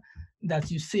that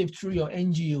you save through your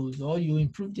NGOs, or you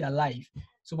improve their life.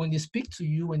 So when they speak to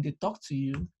you, when they talk to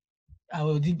you,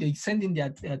 they send in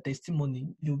their testimony,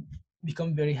 you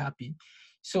become very happy.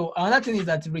 So another thing is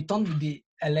that return with the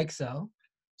Alexa.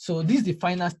 So this is the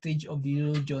final stage of the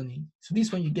hero journey. So this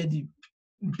is when you get the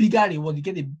bigger reward, you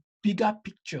get a bigger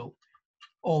picture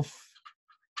of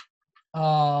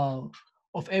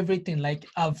everything. Like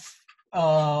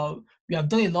we have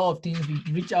done a lot of things. We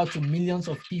reach out to millions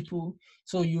of people.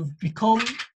 So you've become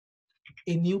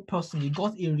a new person. You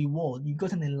got a reward. You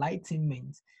got an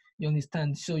enlightenment. You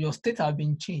understand? So your state have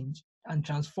been changed and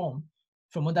transformed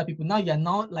from other people. Now you're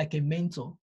now like a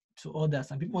mentor to others,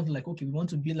 and people want to okay, we want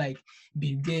to be like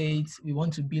Bill Gates. We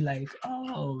want to be like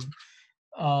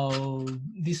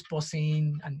this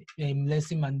person and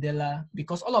Nelson Mandela,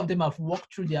 because all of them have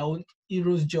walked through their own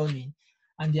hero's journey,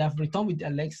 and they have returned with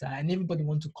Alexa, and everybody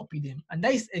wants to copy them. And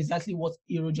that is exactly what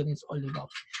hero journey is all about.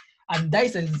 And that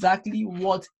is exactly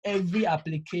what every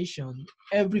application,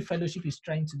 every fellowship is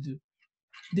trying to do.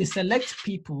 They select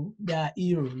people that are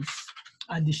heroes,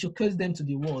 and they showcase them to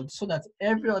the world, so that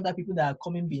every other people that are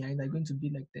coming behind are going to be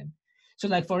like them. So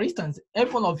like, for instance,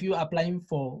 every one of you applying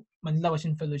for Mandela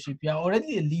Washington Fellowship, you are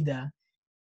already a leader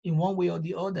in one way or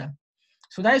the other.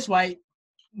 So that is why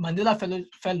Mandela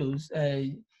Fellows,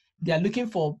 they are looking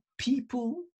for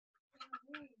people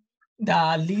that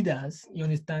are leaders, you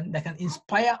understand, that can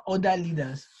inspire other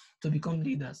leaders to become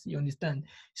leaders. You understand?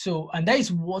 So, and that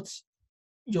is what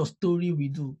your story will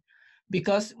do.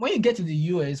 Because when you get to the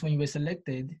US, when you were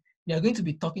selected, you are going to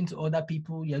be talking to other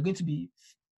people. You are going to be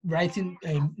writing,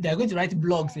 they are going to write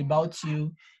blogs about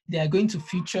you. They are going to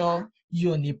feature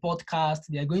you on a podcast.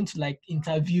 They are going to like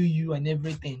interview you and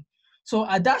everything. So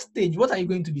at that stage, what are you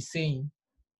going to be saying?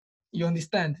 You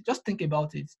understand? Just think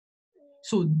about it.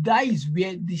 So that is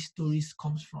where these stories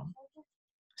comes from.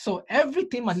 So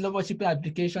everything Mandela Washington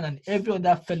Application and every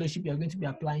other fellowship you are going to be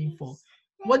applying for,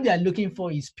 what they are looking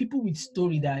for is people with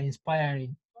story that are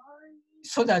inspiring,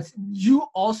 so that you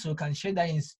also can share that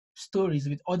stories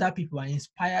with other people and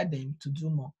inspire them to do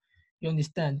more. You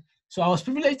understand? So I was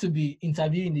privileged to be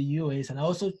interviewed in the US, and I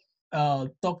also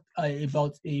talked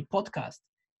about a podcast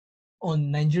on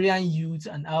Nigerian youth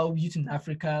and how youth in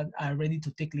Africa are ready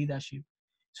to take leadership.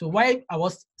 So why I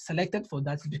was selected for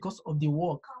that is because of the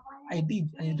work I did,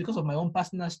 and it's because of my own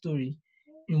personal story,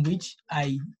 in which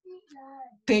I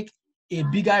take a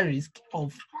bigger risk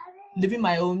of leaving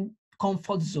my own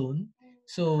comfort zone.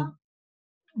 So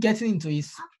getting into a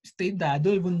state that I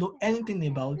don't even know anything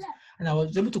about, and I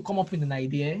was able to come up with an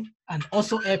idea and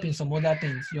also help in some other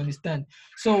things. You understand?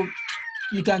 So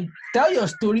you can tell your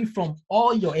story from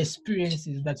all your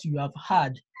experiences that you have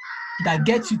had that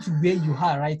gets you to where you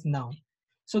are right now.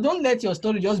 So don't let your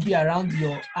story just be around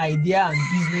your idea and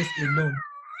business alone,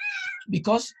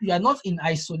 because you are not in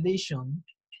isolation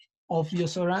of your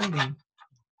surrounding.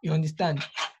 You understand?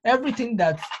 Everything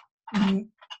that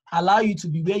allow you to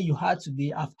be where you are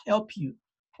today have helped you.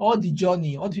 All the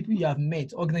journey, all the people you have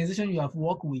met, organization you have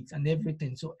worked with, and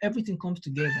everything. So everything comes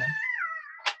together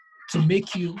to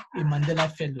make you a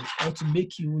Mandela Fellow, or to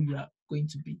make you who you are going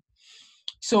to be.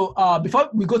 So before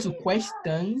we go to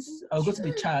questions, I'll go to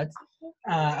the chat.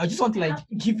 I just want to like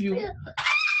give you,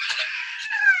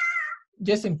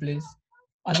 just in place,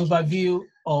 an overview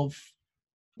of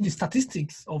the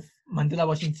statistics of Mandela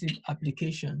Washington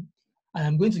Application, and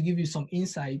I'm going to give you some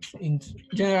insight, in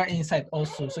general insight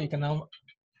also, so you can now,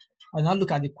 I'll now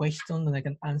look at the question and I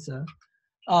can answer.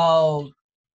 Mandela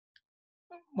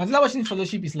Washington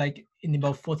Fellowship is like in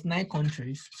about 49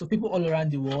 countries, so people all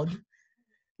around the world.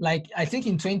 Like I think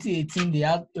in 2018 they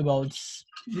had about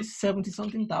 70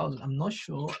 something thousand. I'm not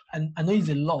sure, and I know it's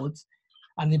a lot,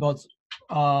 and about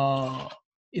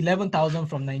 11,000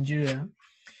 from Nigeria.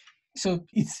 So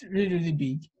it's really, really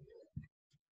big.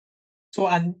 So,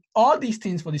 and all these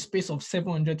things for the space of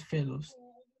 700 fellows.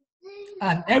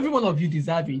 And every one of you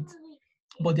deserve it.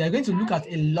 But they are going to look at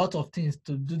a lot of things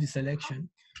to do the selection.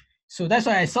 So that's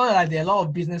why I saw that there are a lot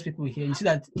of business people here. You see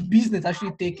that business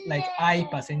actually take like high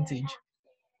percentage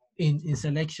in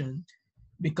selection,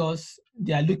 because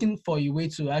they are looking for a way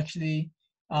to actually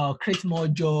create more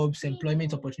jobs,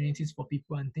 employment opportunities for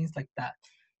people and things like that.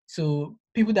 So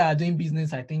people that are doing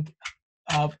business, I think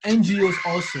NGOs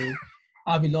also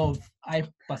have a lot of high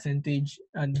percentage,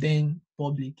 and then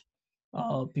public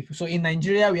people. So in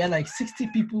Nigeria, we had like 60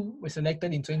 people were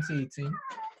selected in 2018.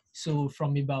 So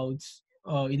from about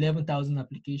 11,000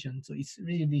 applications. So it's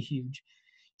really, really huge.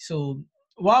 So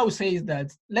what I would say is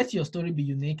that let your story be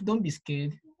unique. Don't be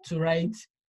scared to write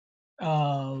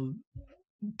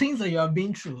things that you have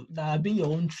been through, that have been your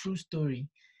own true story,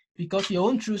 because your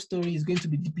own true story is going to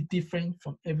be different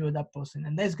from every other person,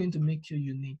 and that's going to make you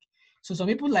unique. So some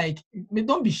people like,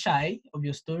 don't be shy of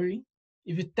your story.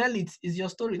 If you tell it, it's your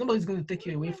story. Nobody's going to take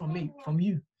you away from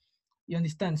you. You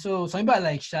understand? So some people are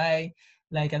like shy,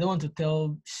 like I don't want to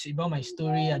tell about my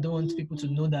story. I don't want people to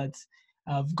know that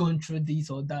I've gone through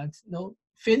this or that. No,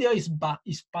 failure is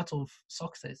part of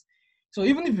success. So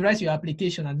even if you write your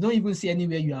application, I don't even see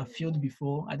anywhere you have failed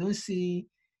before. I don't see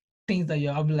things that you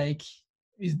have like,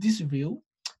 is this real?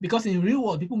 Because in real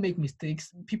world, people make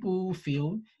mistakes, people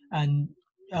fail and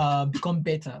become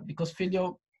better, because failure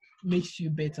makes you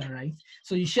better, right?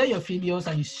 So you share your failures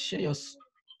and you share your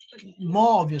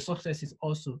more of your successes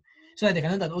also, so that they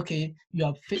can know that okay, you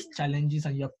have faced challenges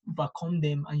and you have overcome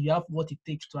them, and you have what it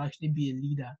takes to actually be a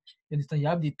leader. You understand? You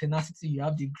have the tenacity, you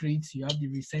have the grit, you have the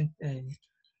recent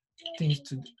things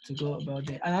to go about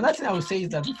there. And another thing I would say is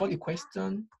that before the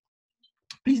question,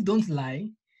 please don't lie.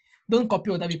 Don't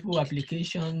copy other people's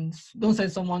applications. Don't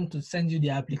send someone to send you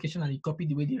their application and you copy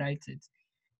the way they write it,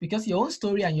 because your own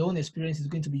story and your own experience is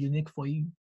going to be unique for you.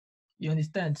 You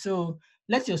understand? So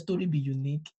let your story be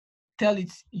unique. Tell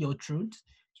it your truth.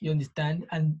 You understand?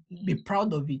 And be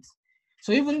proud of it.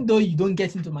 So even though you don't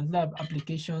get into Mandela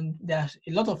Application, there's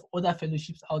a lot of other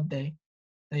fellowships out there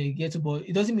that you get to, but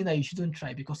it doesn't mean that you shouldn't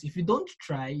try, because if you don't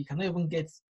try, you cannot even get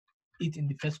it in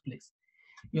the first place.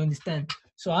 You understand?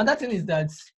 So another thing is that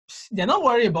they're not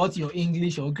worried about your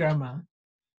English or grammar.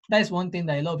 That is one thing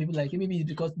that a lot of people like. Maybe it's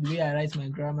because the way I write my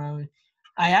grammar.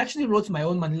 I actually wrote my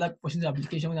own Mandela Washington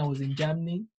application when I was in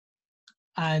Germany,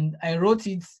 and I wrote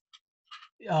it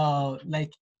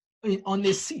like on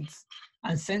a seat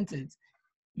and sent it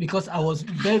because I was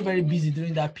very, very busy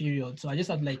during that period. So I just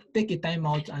had to like take a time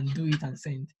out and do it and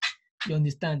send. You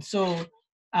understand? So,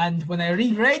 and when I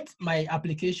reread my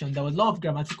application, there was a lot of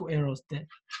grammatical errors there.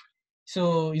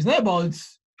 So it's not about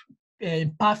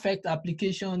a perfect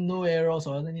application, no errors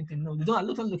or anything. No, they don't. I'm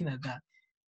not looking at that.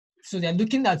 So they're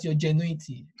looking at your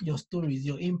genuinity, your stories,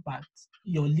 your impact,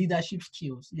 your leadership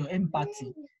skills, your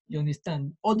empathy. You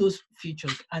understand all those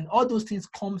features, and all those things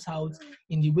comes out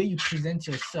in the way you present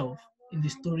yourself in the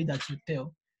story that you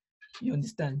tell. You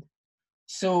understand?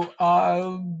 So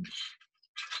I'm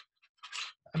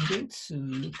going to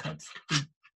look at the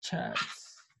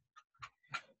charts.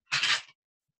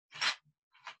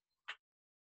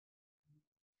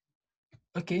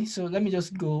 Okay, so let me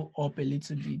just go up a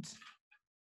little bit.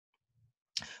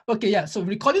 Okay, yeah, so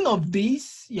recording of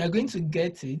this, you're going to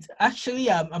get it.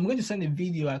 Actually, I'm going to send a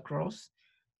video across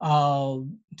to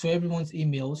everyone's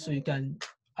email so you can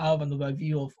have an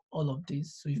overview of all of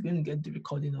this. So you're going to get the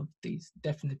recording of this,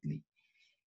 definitely.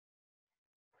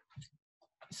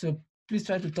 So please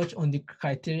try to touch on the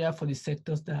criteria for the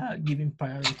sectors that are given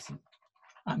priority.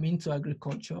 I'm into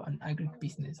agriculture and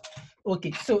agribusiness.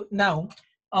 Okay, so now,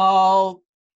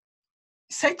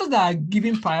 sectors that are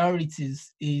given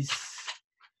priorities is,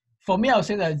 for me, I would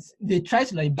say that they try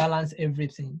to like balance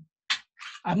everything.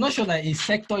 I'm not sure that a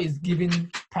sector is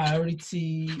given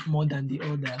priority more than the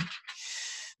other.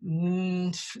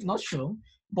 Not sure.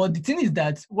 But the thing is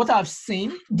that what I've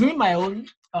seen during my own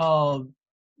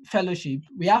fellowship,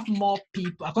 we have more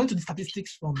people, according to the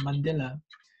statistics from Mandela,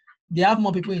 they have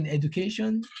more people in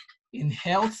education, in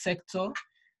health sector,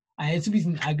 and a little bit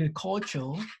in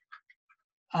agriculture,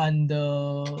 and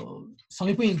some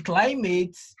people in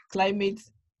climate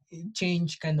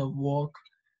change kind of work.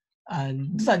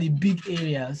 And these are the big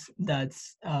areas that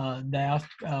that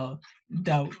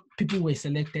people were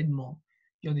selected more.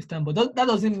 You understand? But that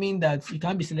doesn't mean that you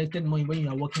can't be selected more when you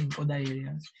are working in other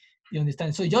areas. You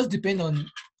understand? So it just depends on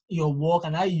your work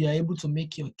and how you are able to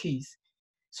make your case.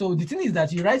 So the thing is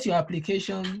that you write your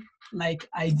application like,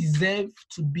 I deserve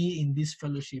to be in this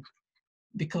fellowship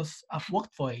because I've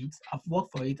worked for it.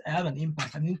 I have an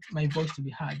impact. I need my voice to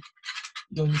be heard.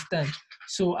 You understand?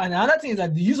 So, and another thing is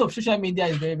that the use of social media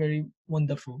is very, very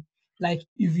wonderful. Like,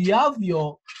 if you have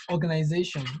your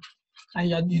organization and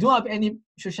you don't have any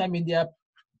social media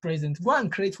presence, go and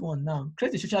create one now.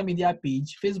 Create a social media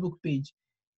page, Facebook page.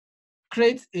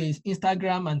 Create a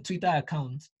Instagram and Twitter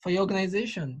account for your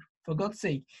organization, for God's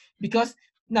sake. Because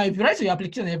now, if you write your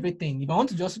application and everything, if I want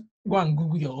to just go and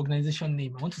Google your organization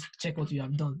name, I want to check what you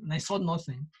have done, and I saw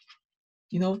nothing,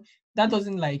 that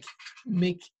doesn't it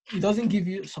doesn't give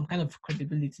you some kind of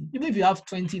credibility. Even if you have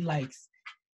 20 likes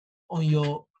on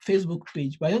your Facebook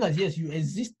page, but I know that yes, you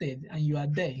existed and you are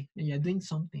there and you're doing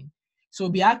something. So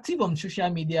be active on social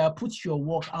media, put your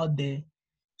work out there.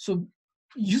 So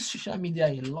use social media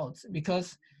a lot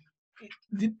because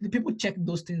the people check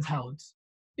those things out.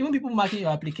 Even people marking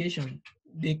your application,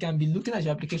 they can be looking at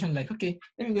your application like, okay,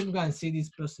 let me go and see this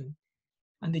person.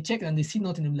 And they check and they see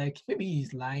nothing. I'm like, maybe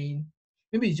he's lying.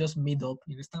 Maybe it's just made up,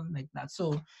 you understand, like that.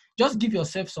 So just give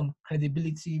yourself some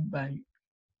credibility by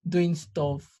doing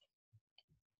stuff.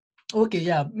 Okay,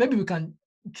 yeah, maybe we can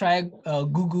try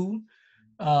Google.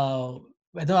 I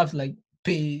don't have to like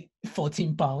pay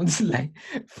 14 pounds like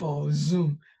for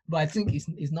Zoom, but I think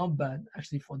it's not bad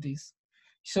actually for this.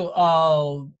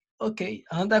 So okay,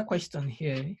 another question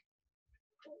here.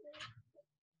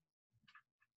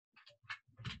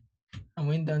 I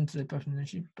went down to the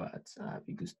partnership part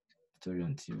because story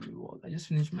until reward. I just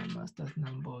finished my master's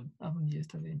now, but I haven't yet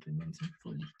started implementing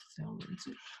fully.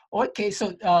 Okay,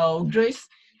 so Grace,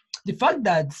 the fact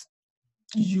that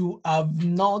you have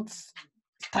not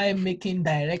started making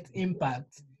direct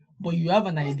impact, but you have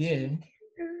an idea.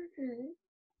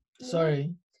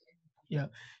 Sorry. Yeah.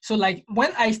 So like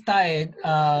when I started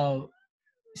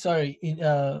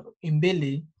in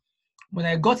Bailey, when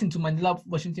I got into Mandela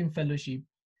Washington Fellowship,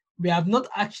 we have not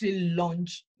actually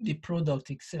launched the product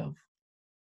itself.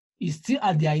 It's still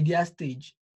at the idea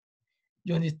stage.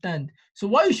 You understand? So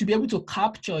what you should be able to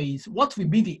capture is what will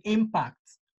be the impact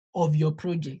of your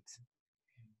project.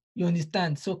 You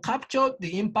understand? So capture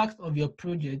the impact of your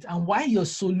project and why your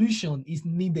solution is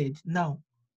needed now.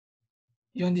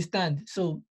 You understand?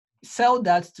 So sell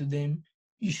that to them.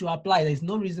 You should apply. There's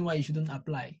no reason why you shouldn't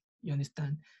apply. You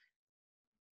understand?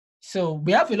 So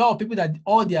we have a lot of people that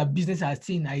all their business are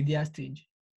still in idea stage.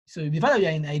 So the fact that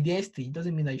you're in idea stage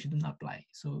doesn't mean that you shouldn't apply.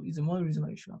 So it's the more reason why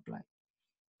you should apply.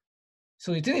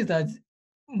 So the thing is that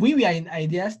we are in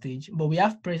idea stage, but we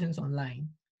have presence online.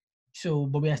 So,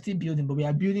 but we are still building, but we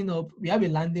are building up. We have a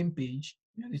landing page.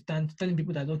 You understand? Telling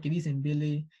people that, okay, this is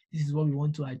Mbele, this is what we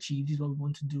want to achieve, this is what we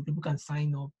want to do. People can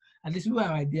sign up. At least we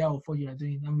have an idea of what you are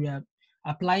doing. And we are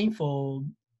applying for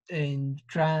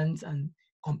grants and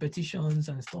competitions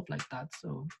and stuff like that.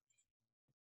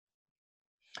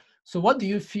 So what do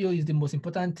you feel is the most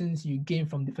important things you gain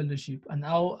from the fellowship, and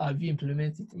how have you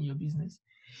implemented it in your business?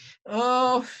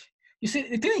 You see,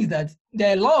 the thing is that there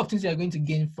are a lot of things you are going to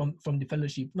gain from the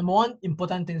fellowship. Number one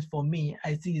important things for me,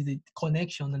 I see, is the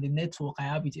connection and the network I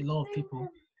have with a lot of people.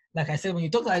 Like I said, when you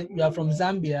talk like you are from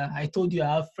Zambia, I told you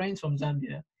I have friends from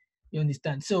Zambia. You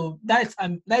understand? So that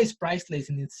is priceless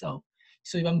in itself.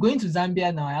 So if I'm going to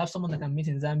Zambia now, I have someone that I can meet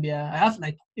in Zambia. I have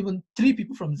like even 3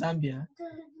 people from Zambia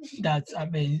that I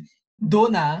mean,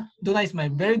 Donna is my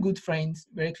very good friend,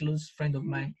 very close friend of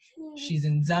mine. She's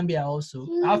in Zambia also.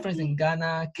 I have friends in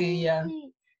Ghana, Kenya.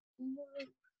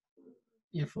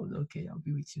 Okay, I'll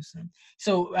be with you soon.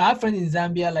 So I have friends in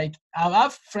Zambia. Like I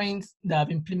have friends that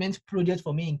have implemented projects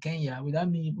for me in Kenya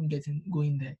without me even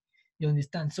going there. You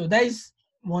understand? So that is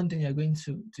one thing you're going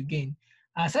to gain.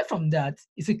 Aside from that,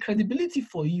 it's a credibility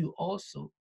for you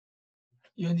also.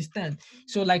 You understand?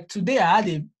 So like today, I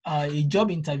had a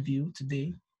job interview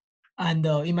today, and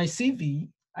in my CV,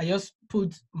 I just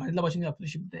put Mandela Washington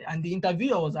Application there. And the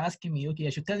interviewer was asking me, okay, I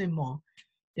should tell him more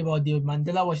about the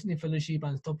Mandela Washington Fellowship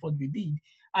and stuff what we did.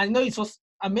 And you know, it was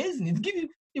amazing. It gives you,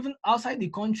 even outside the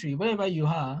country, wherever you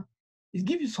are, it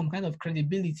gives you some kind of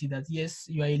credibility that yes,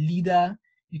 you are a leader,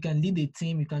 you can lead a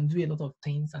team, you can do a lot of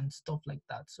things and stuff like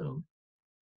that. So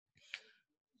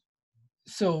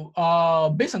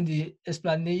based on the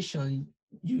explanation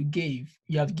you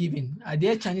have given, are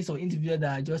there chances for individuals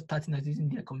that are just starting out in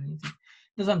their community?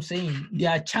 That's what I'm saying. There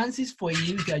are chances for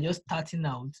you if you are just starting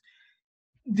out.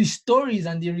 The stories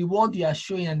and the reward you are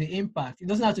showing and the impact, it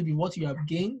doesn't have to be what you have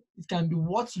gained. It can be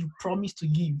what you promise to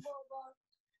give.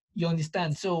 You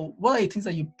understand? So what are the things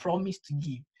that you promise to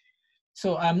give?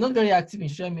 So I'm not very active in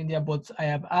social media, but I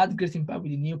have had great impact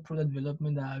with the new product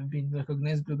development that have been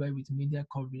recognized globally with media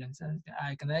coverage. And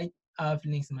I have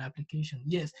links in my application.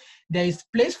 Yes, there is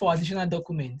place for additional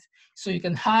documents. So you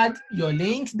can add your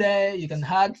links there. You can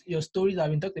add your stories that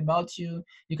have been talked about you.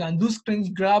 You can do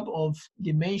screen grab of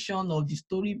the mention of the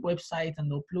story website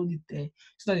and upload it there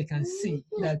so that they can see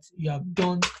that you have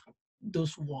done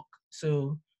those work.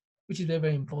 So, which is very,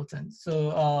 very important.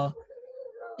 So,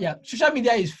 yeah, social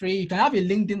media is free. You can have a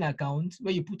LinkedIn account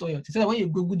where you put all your things. So that when you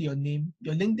Google your name,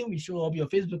 your LinkedIn will show up, your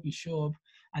Facebook will show up,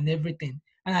 and everything.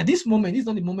 And at this moment, this is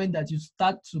not the moment that you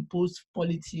start to post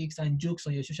politics and jokes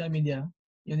on your social media.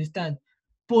 You understand?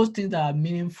 Post things that are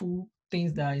meaningful,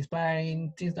 things that are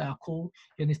inspiring, things that are cool.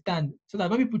 You understand? So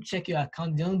that when people check your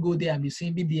account, they don't go there and be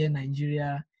saying BBN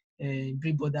Nigeria,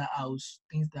 Big Brother House,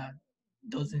 things that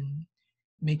doesn't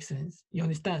make sense. You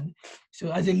understand?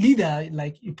 So as a leader,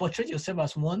 like you portray yourself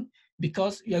as one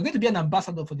because you are going to be an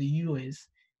ambassador for the US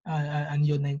and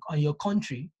your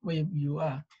country where you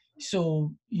are.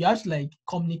 So you have to like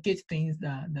communicate things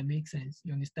that make sense.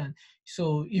 You understand?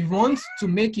 So if you want to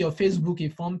make your Facebook a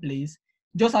fun place,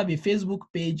 just have a Facebook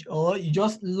page, or you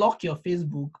just lock your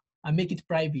Facebook and make it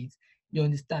private. You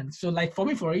understand? So like for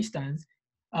me, for instance,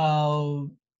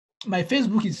 my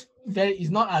Facebook is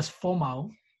not as formal,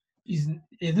 is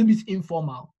a little bit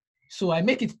informal. So I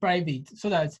make it private so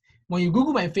that when you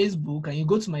Google my Facebook and you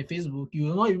go to my Facebook, you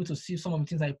will not be able to see some of the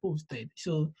things I posted.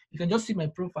 So you can just see my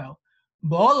profile.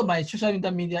 But all of my social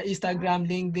media, Instagram,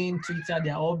 LinkedIn, Twitter,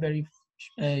 they are all very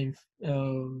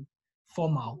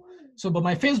formal. So, but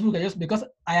my Facebook, because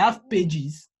I have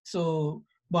pages. So,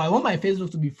 but I want my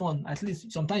Facebook to be fun. At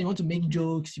least sometimes you want to make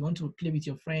jokes, you want to play with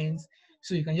your friends.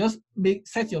 So you can just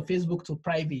set your Facebook to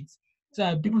private, so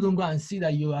that people don't go and see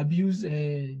that you abuse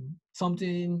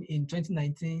something in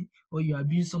 2019, or you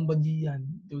abuse somebody and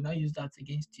they will not use that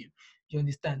against you. You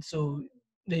understand? So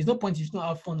there is no point if you don't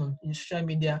have fun in social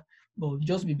media, but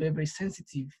just be very, very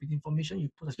sensitive with the information you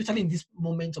put, especially in this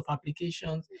moment of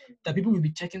applications that people will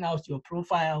be checking out your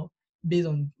profile based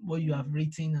on what you have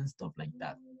written and stuff like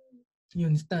that. You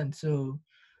understand? So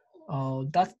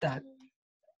that's that.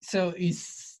 So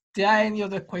is there any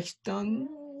other question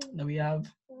that we have?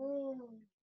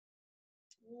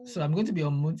 So I'm going to be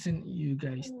unmuting you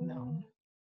guys now.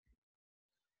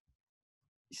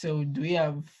 So do we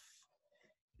have?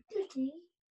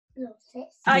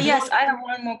 Yes, I have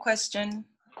one more question.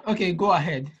 Okay, go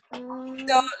ahead.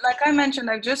 So like I mentioned,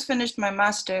 I've just finished my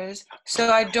master's,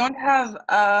 so I don't have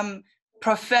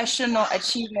professional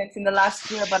achievements in the last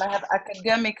year, but I have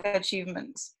academic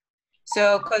achievements.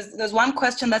 So, because there's one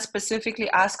question that specifically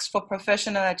asks for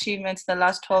professional achievements in the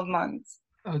last 12 months.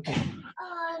 Okay.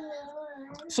 Oh,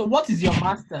 no. So what is your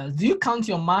master's? Do you count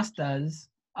your master's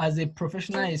as a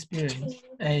professional experience,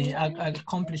 a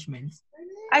accomplishment?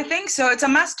 I think so. It's a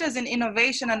master's in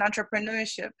innovation and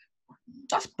entrepreneurship.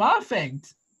 That's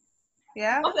perfect.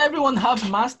 Yeah. Not everyone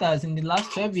have masters in the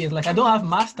last 12 years. Like I don't have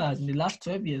masters in the last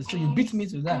 12 years. So you beat me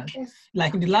to that.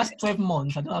 Like in the last 12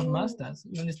 months, I don't have masters.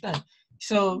 You understand?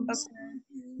 So Okay.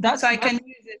 that's So I can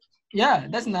use it. yeah,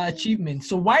 that's an achievement.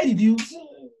 So why did you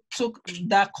took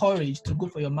that courage to go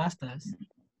for your masters?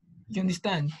 You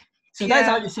understand? So that's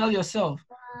how Yeah. you sell yourself.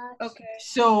 Okay.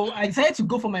 So I decided to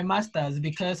go for my masters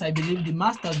because I believe the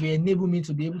masters will enable me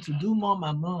to be able to do more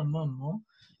and more and more and more.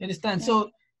 You understand?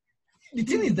 So the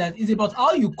thing is that it's about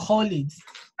how you call it.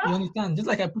 You understand? Just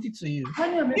like I put it to you.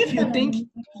 If you think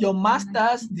your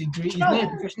master's degree is not a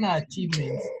professional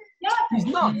achievement, it's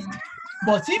not.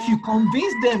 But if you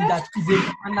convince them that it's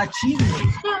an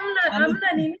achievement,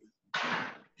 and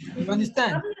you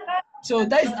understand? So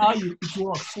that is how it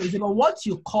works. So it's about what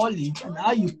you call it and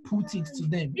how you put it to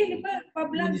them. You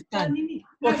understand?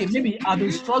 Okay, maybe I've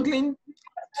been struggling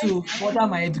to further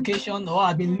my education, or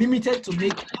I've been limited to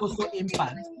make also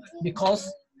impact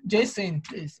because Jason,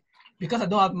 please, because I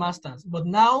don't have masters. But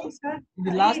now, in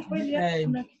the last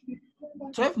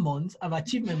 12 months, I've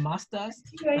achieved my masters,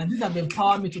 and these have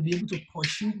empowered me to be able to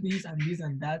pursue this and this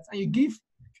and that. And you give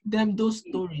them those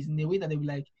stories in a way that they'll be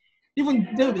like, even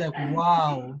they'll be like,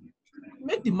 wow,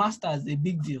 make the masters a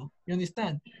big deal. You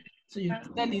understand? So you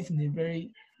tell it in a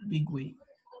very big way.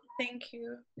 Thank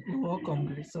you. You're welcome,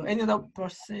 Grace. So any other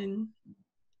person?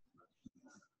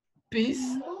 Peace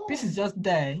is just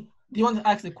there. Do you want to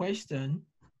ask the question?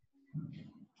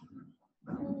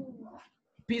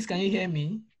 Peace, can you hear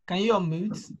me? Can you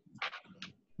unmute?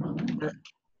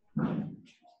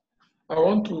 I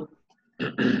want to.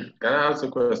 Can I ask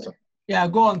a question? Yeah,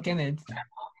 go on, Kenneth.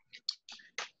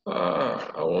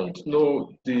 I want to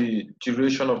know the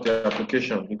duration of the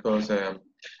application because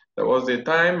there was a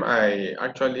time I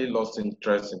actually lost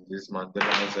interest in this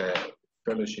Mandela's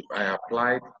fellowship. I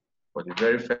applied for the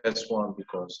very first one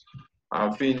because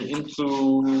I've been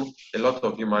into a lot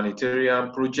of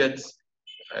humanitarian projects,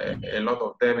 a lot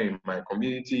of them in my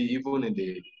community, even in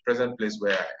the present place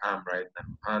where I am right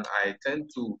now. And I tend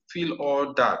to feel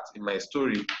all that in my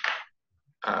story.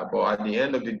 But at the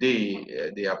end of the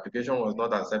day, the application was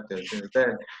not accepted. Since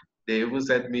then, they even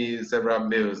sent me several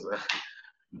mails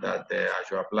that I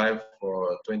should apply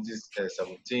for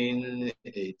 2017,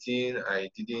 18. I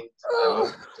didn't. I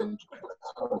lost interest.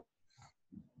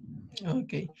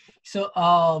 Okay. So,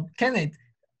 Kenneth,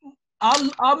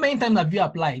 how many times have you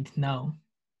applied now?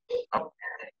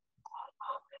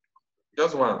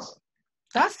 Just once.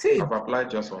 That's it. I've applied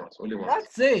just once, only once.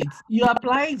 That's it. You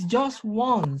applied just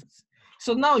once.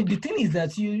 So now the thing is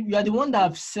that you are the one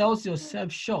that sells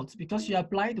yourself short because you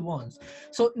applied once.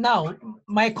 So now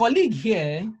my colleague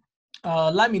here,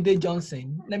 Lamide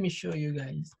Johnson, let me show you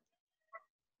guys.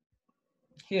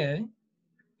 Here,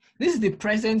 this is the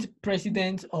present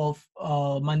president of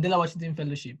Mandela Washington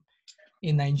Fellowship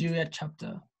in Nigeria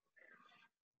chapter.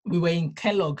 We were in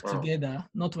Kellogg together,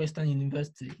 Northwestern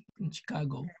University in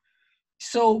Chicago.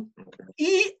 So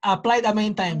he applied how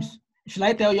many times? Should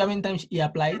I tell you how many times he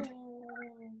applied?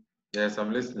 Yes,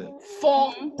 I'm listening.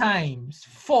 4 times.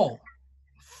 4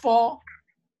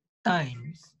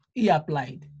 times he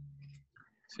applied.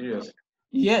 Seriously?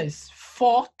 Yes,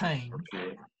 4 times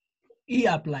Okay. he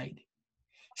applied.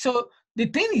 So the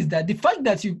thing is that the fact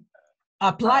that you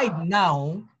applied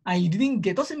now and you didn't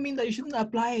get doesn't mean that you shouldn't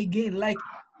apply again. Like,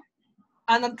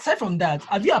 and aside from that,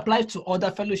 have you applied to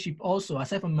other fellowship also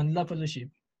aside from Mandela Fellowship?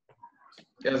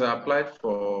 Yes, I applied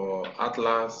for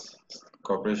Atlas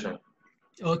Corporation.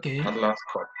 Okay. Atlas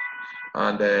Corp.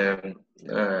 And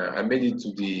I made it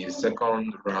to the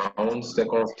second round,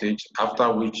 second stage,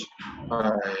 after which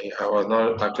I was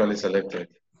not actually selected.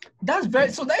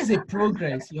 That's so that is a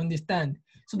progress, you understand?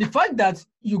 So the fact that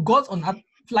you got on,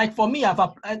 like for me,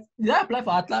 did I apply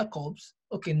for Atlas Corps?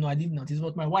 Okay, no, I did not. It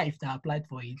was my wife that applied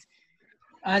for it.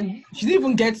 And she didn't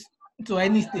even get to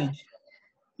any stage.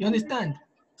 You understand?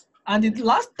 And the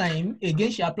last time,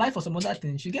 again, she applied for some other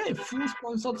things. She got a full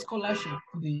sponsored scholarship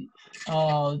to the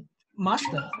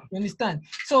master. You understand?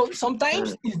 So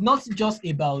sometimes it's not just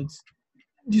about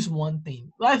this one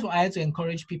thing. That's why I had to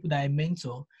encourage people that I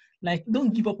mentor. Like,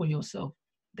 don't give up on yourself.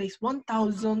 There's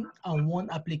 1,001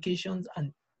 applications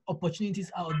and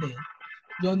opportunities out there.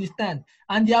 You understand?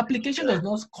 And the application does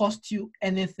not cost you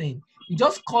anything. It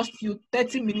just cost you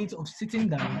 30 minutes of sitting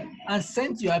down and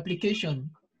send your application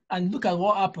and look at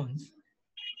what happens.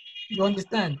 You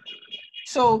understand?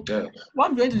 So Yes. what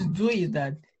I'm going to do is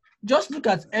that just look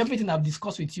at everything I've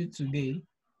discussed with you today.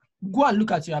 Go and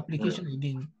look at your application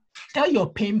again. Tell your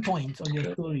pain points on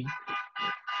your story.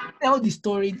 Tell the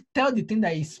story, tell the thing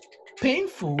that is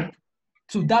painful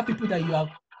to that people that you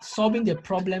are solving the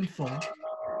problem for.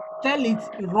 Tell it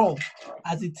raw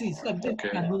as it is, so that they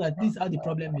can know that this is how the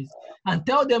problem is. And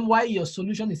tell them why your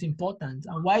solution is important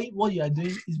and why what you are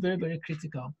doing is very, very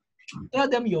critical. Tell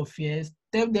them your fears,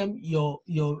 tell them your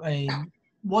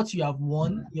what you have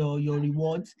won, your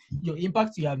rewards, your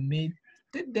impact you have made.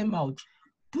 Take them out.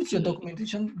 Put your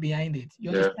documentation behind it.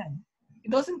 You understand? It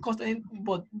doesn't cost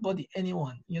anybody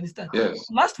anyone. You understand? Yes.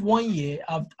 Last 1 year,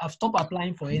 I've stopped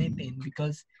applying for anything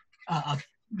because I've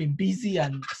been busy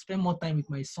and spend more time with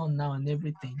my son now and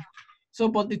everything. So,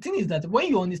 but the thing is that when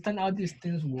you understand how these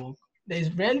things work, there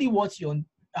is rarely what you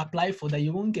apply for that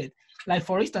you won't get. Like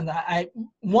for instance, I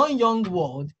one young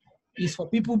world is for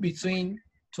people between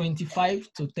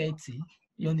 25 to 30.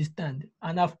 You understand?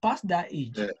 And I've passed that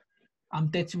age. Yeah. I'm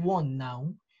 31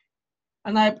 now.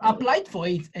 And I applied for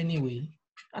it anyway.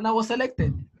 And I was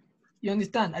selected. You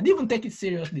understand? I didn't even take it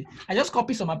seriously. I just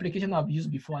copied some application I've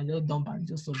used before and just dump and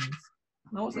just submit.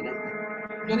 And I was selected.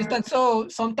 You understand? So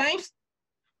sometimes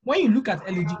when you look at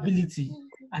eligibility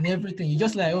and everything, you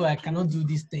just like, oh, I cannot do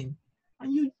this thing.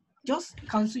 And you just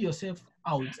cancel yourself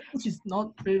out, which is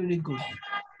not very, very good.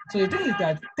 So the thing is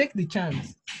that take the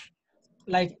chance.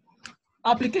 Like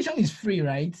application is free,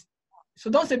 right?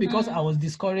 So don't say because I was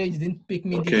discouraged, didn't pick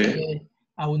me this year,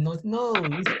 I will not. No,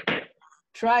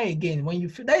 try again. When you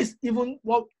feel that is even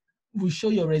what will show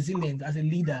your resilience as a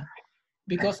leader.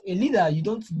 Because a leader, you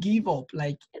don't give up.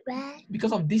 Like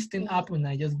because of this thing happened,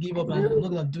 I just give up and I'm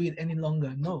not gonna do it any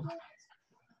longer. No,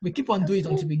 we keep on doing it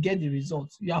until we get the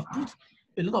results. You have put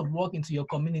a lot of work into your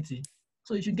community,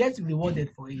 so you should get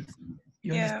rewarded for it.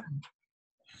 You understand?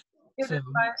 So,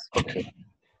 Okay.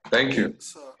 Thank you.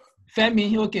 Sir,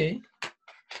 Femi, okay?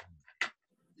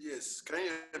 yes, can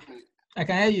you hear me? I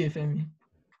can hear you, Femi.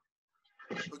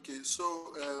 Okay, so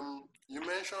you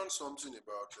mentioned something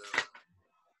about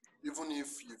even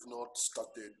if you've not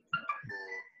started,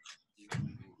 but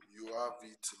you have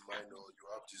it in mind or you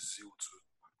have the zeal to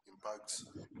impact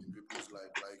in people's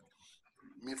life. Like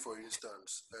me, for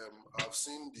instance, I've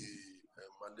seen the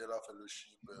Mandela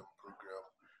Fellowship program,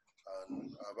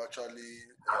 and I've actually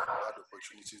had the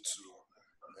opportunity to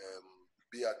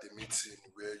be at a meeting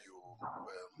where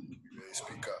you're a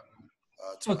speaker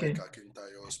at Okay. Mike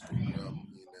Akintayo's program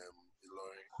in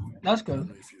Ilorin. That's I good. don't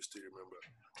know if you still remember.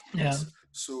 Yeah. Yes.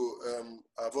 So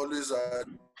I've always had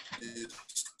this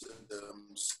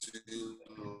zeal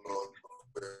of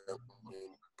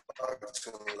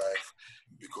impacting life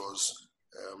because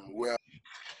where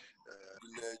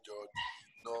village or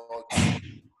not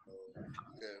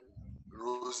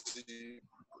rosy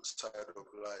side of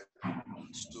life.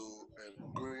 So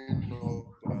growing up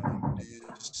and this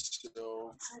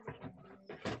self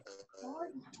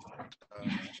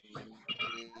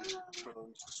determination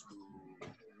to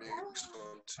make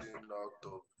something out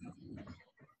of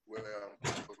where I'm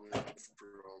coming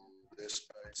from,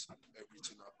 despite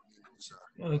everything happening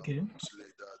inside. Okay. To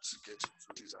let that get into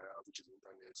this I have, which is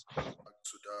internet, back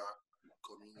to that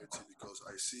community because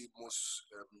I see most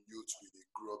youth we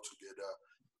grew up together.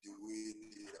 The way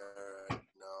they are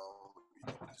now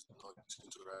is not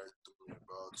to write to me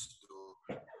about. So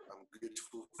I'm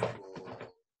grateful for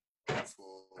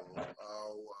how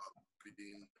I've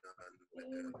been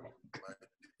and my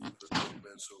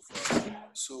development so far.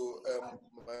 So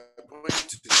my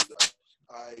point is that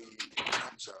I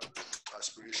have an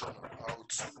aspiration of how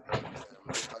to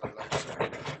better the lives of people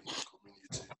in the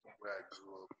community where I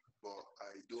grew up, but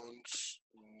I don't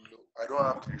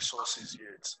have the resources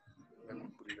yet. Let me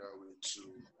put it that way to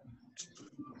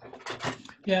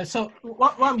Yeah. So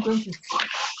what I'm going to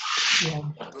yeah.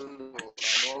 I don't know,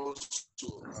 and also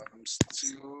I'm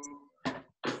still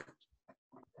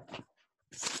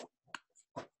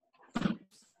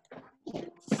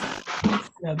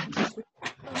Yeah.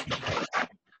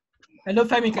 Hello,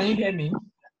 Femi, can you hear me?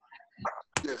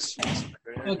 yes.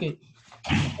 Okay.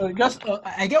 So just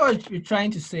I get what you're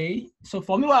trying to say. So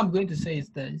for me, what I'm going to say is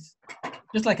this: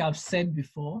 just like I've said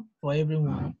before, for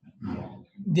everyone,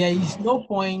 there is no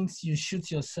point you shoot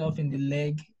yourself in the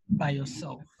leg by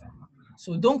yourself.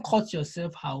 So don't cut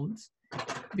yourself out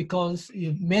because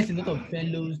you've met a lot of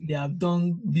fellows, they have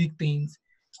done big things.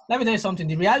 Let me tell you something.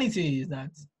 The reality is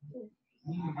that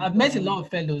I've met a lot of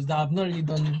fellows that have not really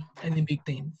done any big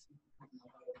things.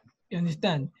 You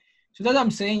understand? So that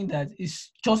I'm saying that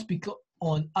it's just because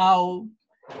on how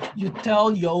you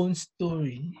tell your own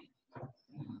story.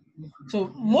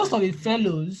 So most of the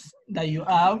fellows that you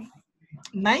have,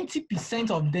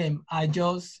 90% of them are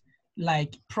just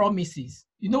like promises.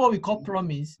 You know what we call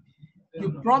promise?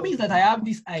 You promise that I have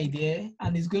this idea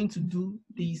and it's going to do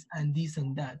this and this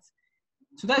and that.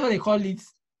 So that's what they call it.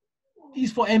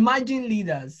 It's for emerging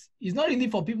leaders. It's not really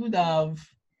for people that have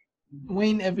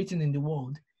win everything in the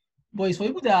world, but it's for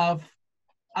people that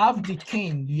have the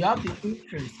cane, you have the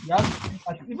interest, you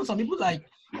have even some people like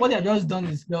what they have just done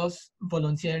is just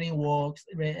volunteering works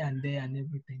right and there and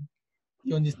everything.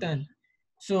 You understand?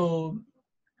 So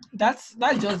that's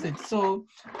just it. So,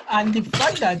 and the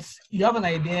fact that you have an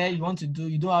idea you want to do,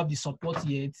 you don't have the support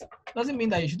yet, doesn't mean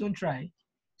that you shouldn't try.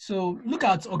 So look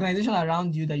at organizations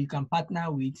around you that you can partner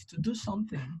with to do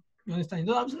something. You understand?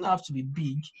 It doesn't have to be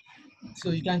big.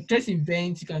 So you can create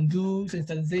events, you can do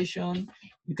sensitization,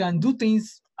 you can do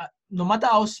things no matter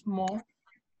how small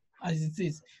as it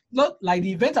is. Not like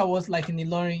the event I was like in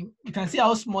Ilorin, you can see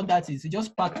how small that is. You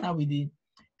just partner with the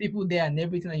people there and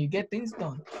everything, and you get things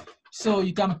done. So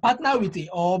you can partner with a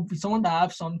or with someone that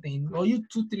have something, or you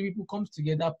 2-3 people comes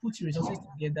together, put your resources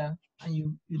together, and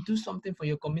you do something for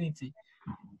your community.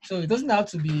 So it doesn't have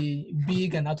to be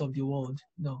big and out of the world.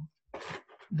 No,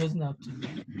 it doesn't have to be.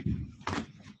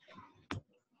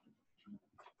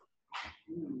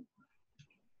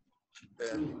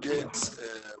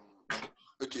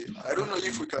 Okay, I don't know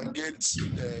if we can get,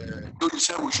 though you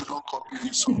said we should not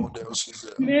copy someone else's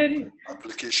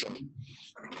application,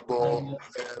 but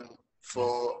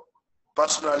for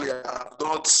personally, I have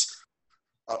not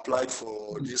applied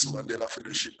for this Mandela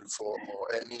Fellowship before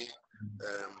or any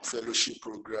fellowship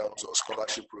programs or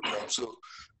scholarship programs. So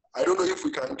I don't know if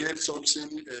we can get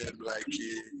something like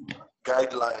a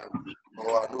guideline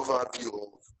or an overview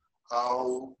of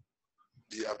how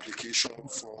the application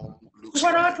form looks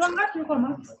like,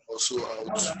 also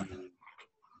how to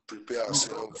prepare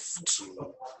ourselves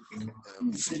to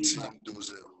fit in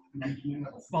those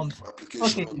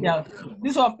applications. Okay, yeah,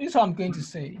 this is what I'm going to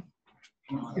say.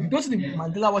 If you go to the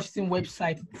Mandela Washington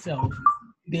website itself,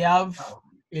 they have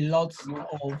a lot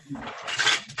of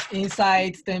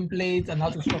insights, templates, and how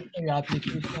to structure your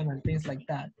application and things like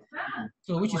that.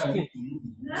 So, which is cool.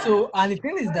 So, and the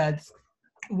thing is that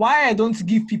why I don't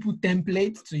give people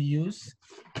templates to use,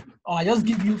 or I just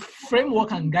give you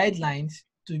framework and guidelines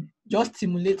to just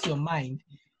stimulate your mind,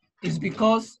 is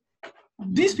because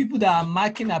these people that are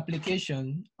marking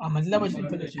application or Mandela Washington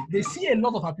Fellowship, they see a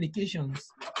lot of applications.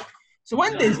 So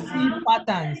when they see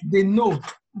patterns, they know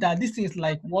that this thing is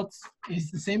like what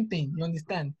is the same thing. You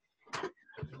understand?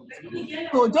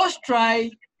 So just try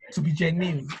to be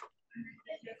genuine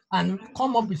and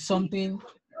come up with something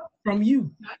from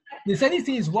you. They say this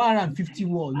thing is 150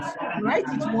 words. Write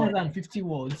it 150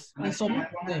 words and submit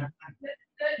them.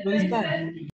 You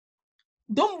understand?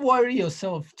 Don't worry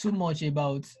yourself too much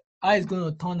about how it's going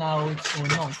to turn out or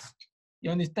not.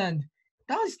 You understand?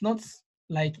 That is not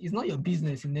like, it's not your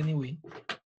business in any way.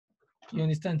 You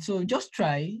understand? So just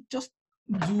try, just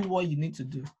do what you need to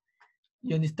do.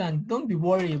 You understand? Don't be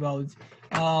worried about,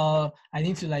 I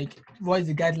need to like, what is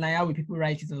the guideline? How will people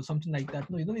write it or something like that?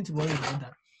 No, you don't need to worry about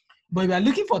that. But if you are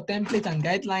looking for templates and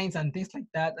guidelines and things like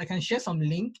that, I can share some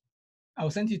link. I'll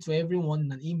send it to everyone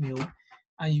in an email,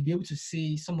 and you'll be able to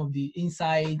see some of the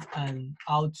insights and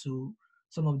how to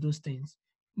some of those things.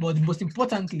 But most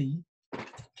importantly,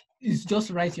 is just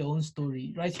write your own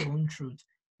story, write your own truth,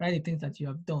 write the things that you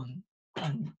have done,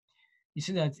 and you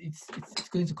see that it's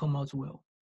going to come out well.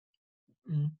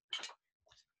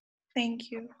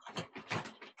 Thank you.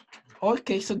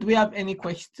 Okay, so do we have any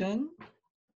question?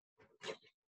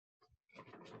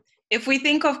 If we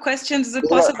think of questions, is it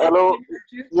Yeah, possible? hello.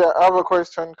 Yeah, I have a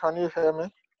question. Can you hear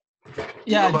me?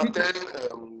 Yeah. Number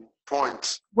 10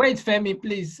 points. Wait, Femi,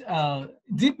 please.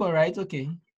 Deeper, right? Okay,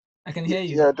 I can hear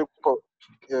you. Yeah,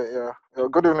 yeah.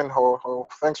 Good evening, Ho.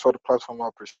 Thanks for the platform. I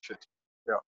appreciate it.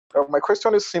 Yeah. My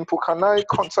question is simple. Can I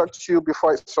contact you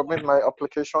before I submit my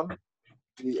application?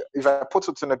 If I put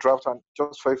it in a draft and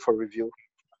just for it for review,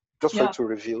 just for it to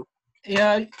review.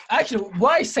 Yeah, actually,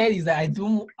 what I said is that I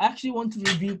don't actually want to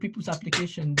review people's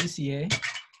application this year,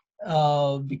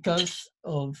 because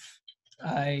of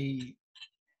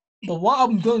But what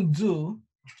I'm going to do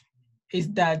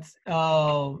is that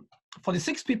for the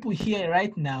 6 people here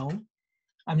right now,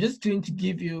 I'm just going to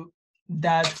give you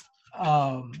that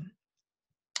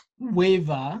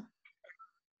waiver.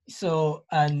 So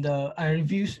and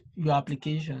review your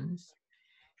applications.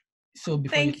 So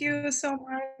before Thank you so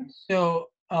much. So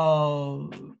for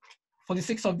the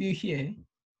 6 of you here,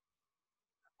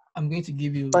 I'm going to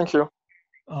give you thank you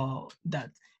that.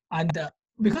 And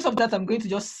because of that, I'm going to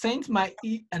just send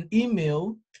an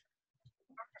email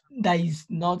that is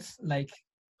not like,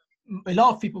 a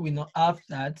lot of people will not have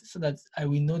that, so that I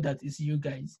will know that it's you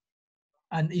guys.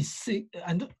 And it's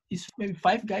maybe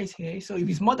 5 guys here. So if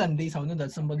it's more than this, I'll know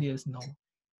that somebody else know.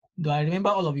 Though I remember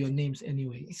all of your names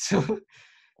anyway. So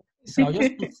I'll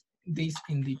just put this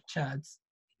in the chat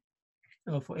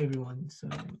for everyone. So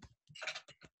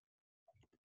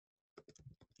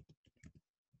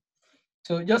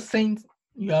just send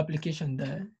your application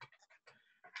there.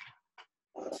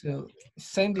 So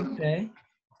send it there.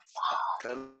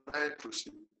 Can I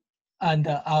proceed? And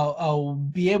I'll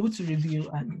be able to review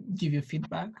and give you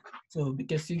feedback. So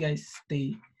because you guys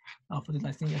stay for the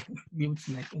last thing, you guys will be able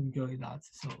to like enjoy that.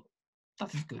 So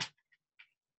that is good.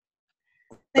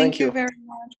 Thank you very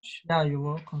much. Yeah, you're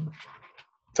welcome.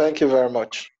 Thank you very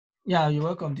much. Yeah, you're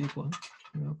welcome, Deepo.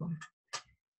 You're welcome.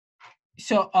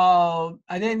 So are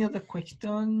there any other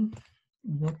questions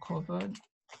not covered?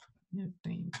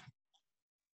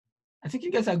 I think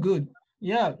you guys are good.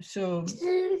 Yeah, so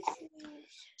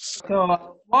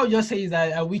what I'll just say is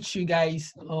that I wish you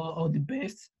guys all the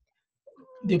best.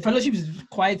 The fellowship is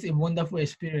quite a wonderful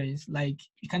experience. Like,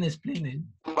 you can't explain it.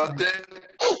 But then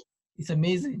It's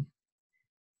amazing.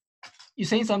 You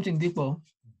saying something, Deepo?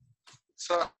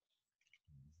 sir,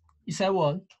 You said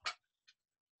what?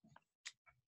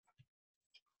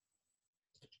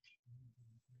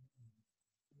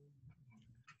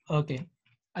 Okay.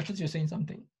 I thought you were saying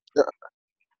something. Yeah,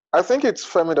 I think it's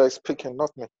Femi that is speaking,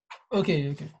 not me.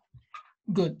 Okay.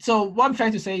 Good. So what I'm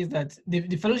trying to say is that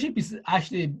the fellowship is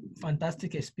actually a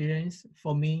fantastic experience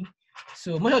for me.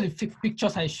 So most of the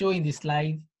pictures I show in the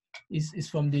slide is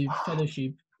from the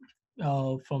fellowship.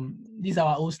 From this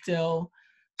our hostel.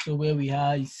 So where we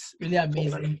are, it's really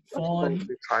amazing, fun,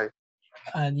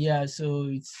 and yeah, so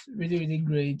it's really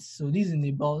great. So this is in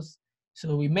the bus.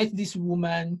 So we met this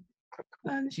woman,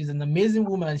 and she's an amazing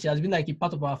woman. She has been like a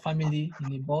part of our family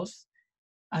in the bus,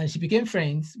 and she became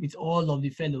friends with all of the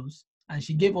fellows, and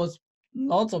she gave us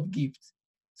lots of gifts.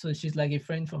 So she's like a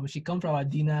friend from. She comes from our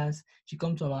dinners. She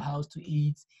comes to our house to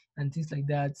eat and things like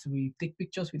that. So we take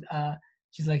pictures with her.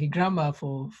 She's like a grandma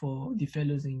for the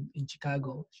fellows in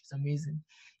Chicago. She's amazing.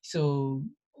 So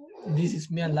this is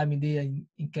me and Lamide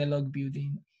in Kellogg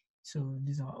building. So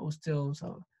these are our hostels.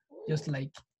 So just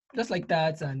like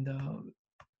that. And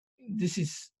this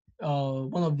is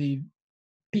one of the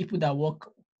people that work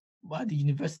at the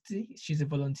university. She's a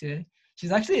volunteer.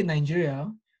 She's actually in Nigeria,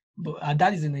 but her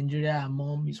dad is in Nigeria. Her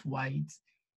mom is white.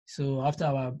 So after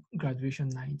our graduation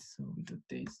night, so we took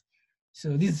this.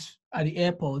 So this is at the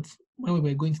airport when we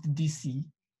were going to the DC.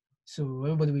 So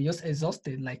everybody was just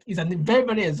exhausted. Like, it's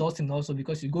very exhausting also,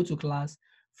 because you go to class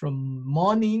from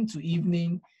morning to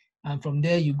evening, and from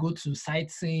there you go to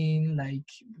sightseeing, like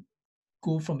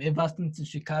go from Everton to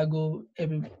Chicago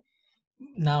every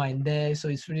now and there. So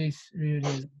it's really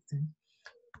exhausting.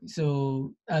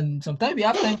 So, and sometimes we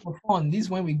have time for fun. This is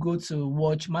when we go to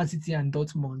watch Man City and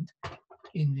Dortmund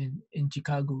in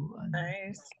Chicago. And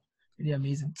Nice. really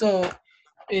amazing. So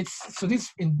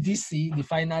this in DC, the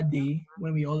final day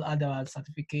when we all had our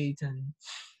certificate, and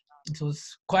it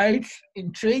was quite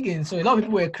intriguing. So a lot of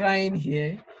people were crying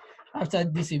here after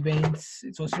this event.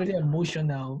 It was really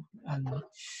emotional and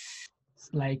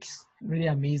like really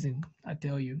amazing, I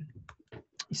tell you.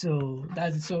 So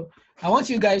that's it. So I want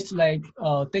you guys to like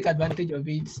take advantage of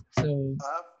it. So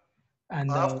I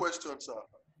have questions, sir.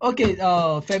 Okay,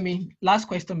 Femi, last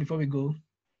question before we go.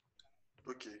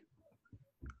 Okay.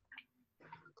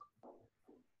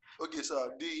 Okay,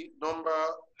 sir. The number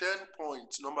 10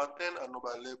 points, number 10 and number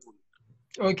 11.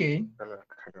 Okay.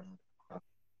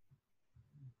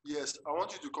 Yes, I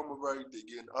want you to come over it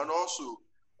again. And also,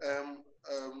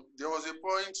 there was a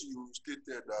point you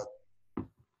stated that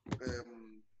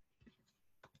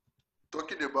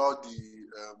talking about the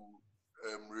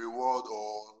reward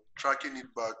or tracking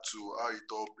it back to how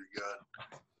it all began.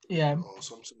 Yeah. Or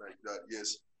something like that.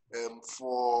 Yes.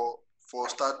 For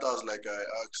starters, like I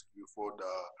asked before,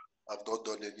 that I've not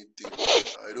done anything.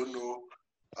 I don't know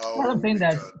how. What I'm saying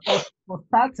that for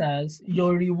starters,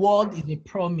 your reward is a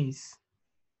promise.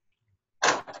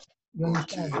 You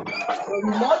understand?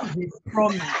 Your reward is a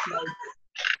promise.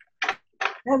 Like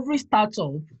every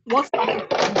startup, what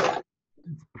startup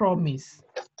is promise?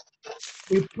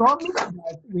 A promise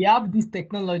that we have this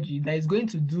technology that is going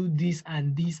to do this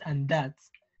and this and that.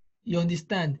 You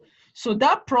understand? So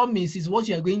that promise is what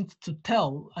you are going to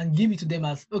tell and give it to them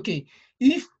as, okay,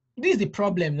 if this is the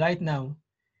problem right now,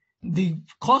 the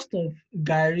cost of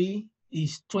Gary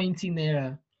is 20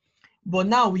 naira. But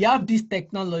now we have this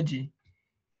technology.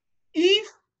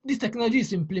 If this technology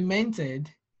is implemented,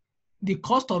 the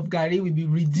cost of Gary will be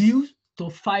reduced to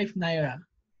 5 naira.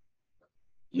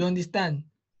 You understand?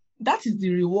 That is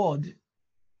the reward.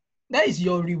 That is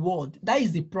your reward. That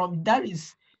is the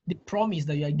promise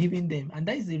that you are giving them, and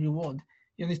that is the reward.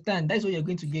 You understand? That is what you're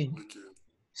going to gain. Okay.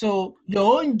 So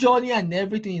your own journey and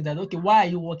everything is that, okay, why are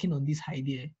you working on this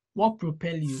idea? What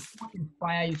propel you? What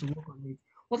inspire you to work on it?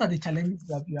 What are the challenges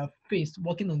that you have faced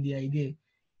working on the idea?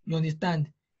 You understand?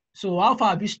 So how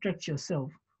far have you stretched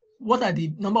yourself? What are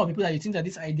the number of people that you think that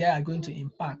this idea are going to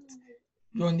impact?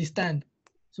 You understand?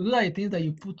 So those are the things that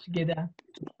you put together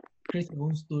to create your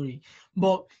own story.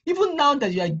 But even now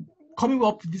that you are coming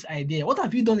up with this idea, what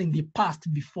have you done in the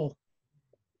past before?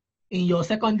 In your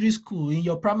secondary school, in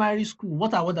your primary school,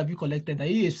 what have you collected? Are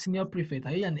you a senior prefect?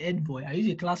 Are you an head boy? Are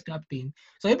you a class captain?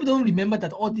 So people don't remember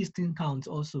that all these things count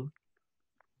also.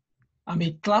 I'm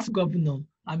a class governor.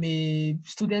 I'm a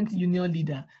student union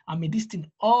leader. I'm a this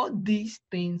thing. All these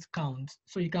things count.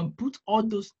 So you can put all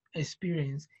those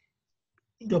experience,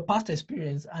 your past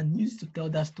experience, and use to tell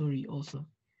that story also.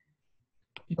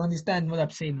 You understand what I'm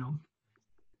saying now?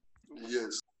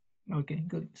 Yes. Okay,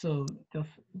 good. So just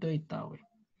do it that way.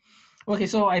 Okay,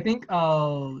 so I think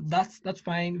that's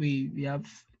fine. We have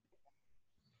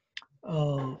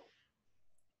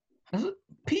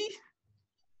P.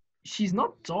 She's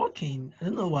not talking. I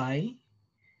don't know why.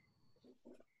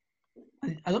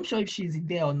 I'm sure if she's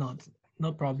there or not.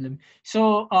 No problem.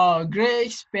 So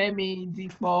Grace, Femi,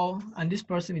 D4, and this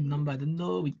person with number, I don't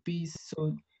know, with peace.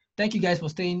 So thank you guys for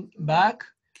staying back,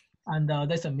 and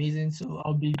that's amazing. So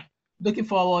I'll be looking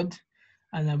forward,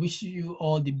 and I wish you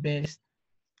all the best.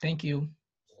 Thank you.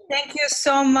 Thank you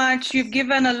so much. You've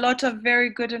given a lot of very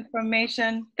good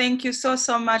information. Thank you so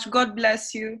much. God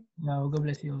bless you. No, God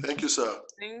bless you. Thank you, sir.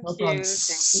 Thank No you. problem.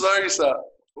 Sorry, sir.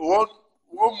 One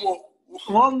more.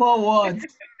 One more word.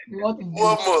 What is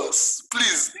One this? more,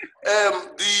 please.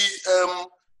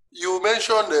 You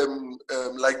mentioned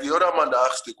like the other man that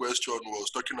asked the question was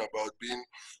talking about being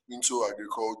into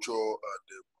agriculture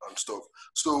and stuff.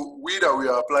 So we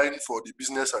are applying for the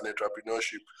business and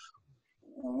entrepreneurship.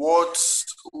 I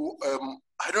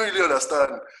don't really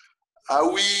understand.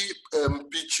 Are we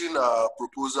pitching a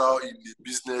proposal in the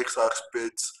business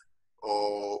aspect,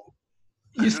 or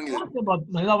You see, one thing about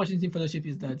Mandela Washington Fellowship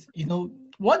is that, you know,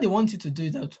 what they want you to do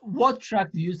is that what track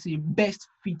do you see best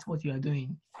fit what you are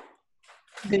doing?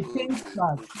 They change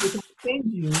track. They can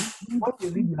change you when you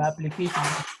read your application.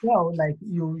 Well, like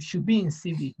you should be in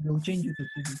civic, they will change you to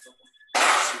civic.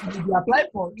 And if you apply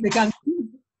for, they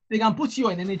can put you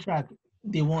on any track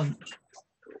they want.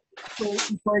 So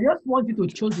if I just want you to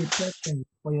choose a preference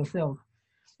for yourself,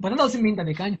 but that doesn't mean that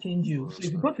they can't change you. So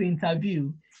if you go to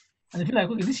interview and they feel like,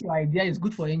 okay, this your idea is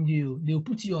good for NGO, they'll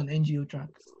put you on NGO track.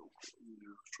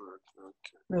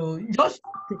 So just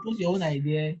propose your own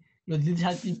idea, your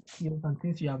leadership skills and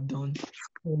things you have done.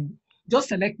 Just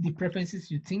select the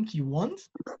preferences you think you want,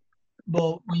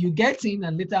 but when you get in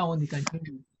and later on they can change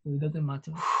it, so it doesn't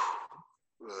matter.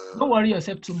 Don't worry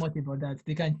yourself too much about that.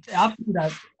 They can have people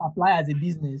that apply as a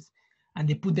business and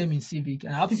they put them in civic,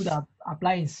 and have people that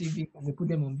apply in civic and they put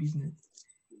them on business.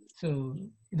 So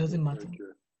it doesn't matter.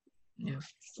 Yeah.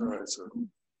 All right, sir.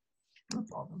 No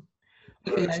problem.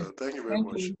 All Okay, right, guys. sir. Thank you very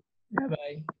much. Bye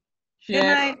bye. Good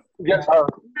night. Yes, Good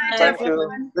night, thank you.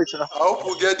 everyone. Later. I hope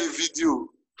we get the video.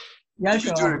 Yeah, The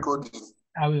sure. video recording.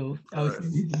 I will. I will All right.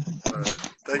 send it. All right.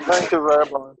 Thank you. Thank you very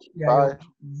much. Yeah, Bye.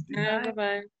 you're welcome. Bye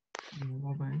bye.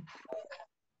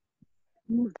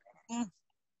 Bye bye.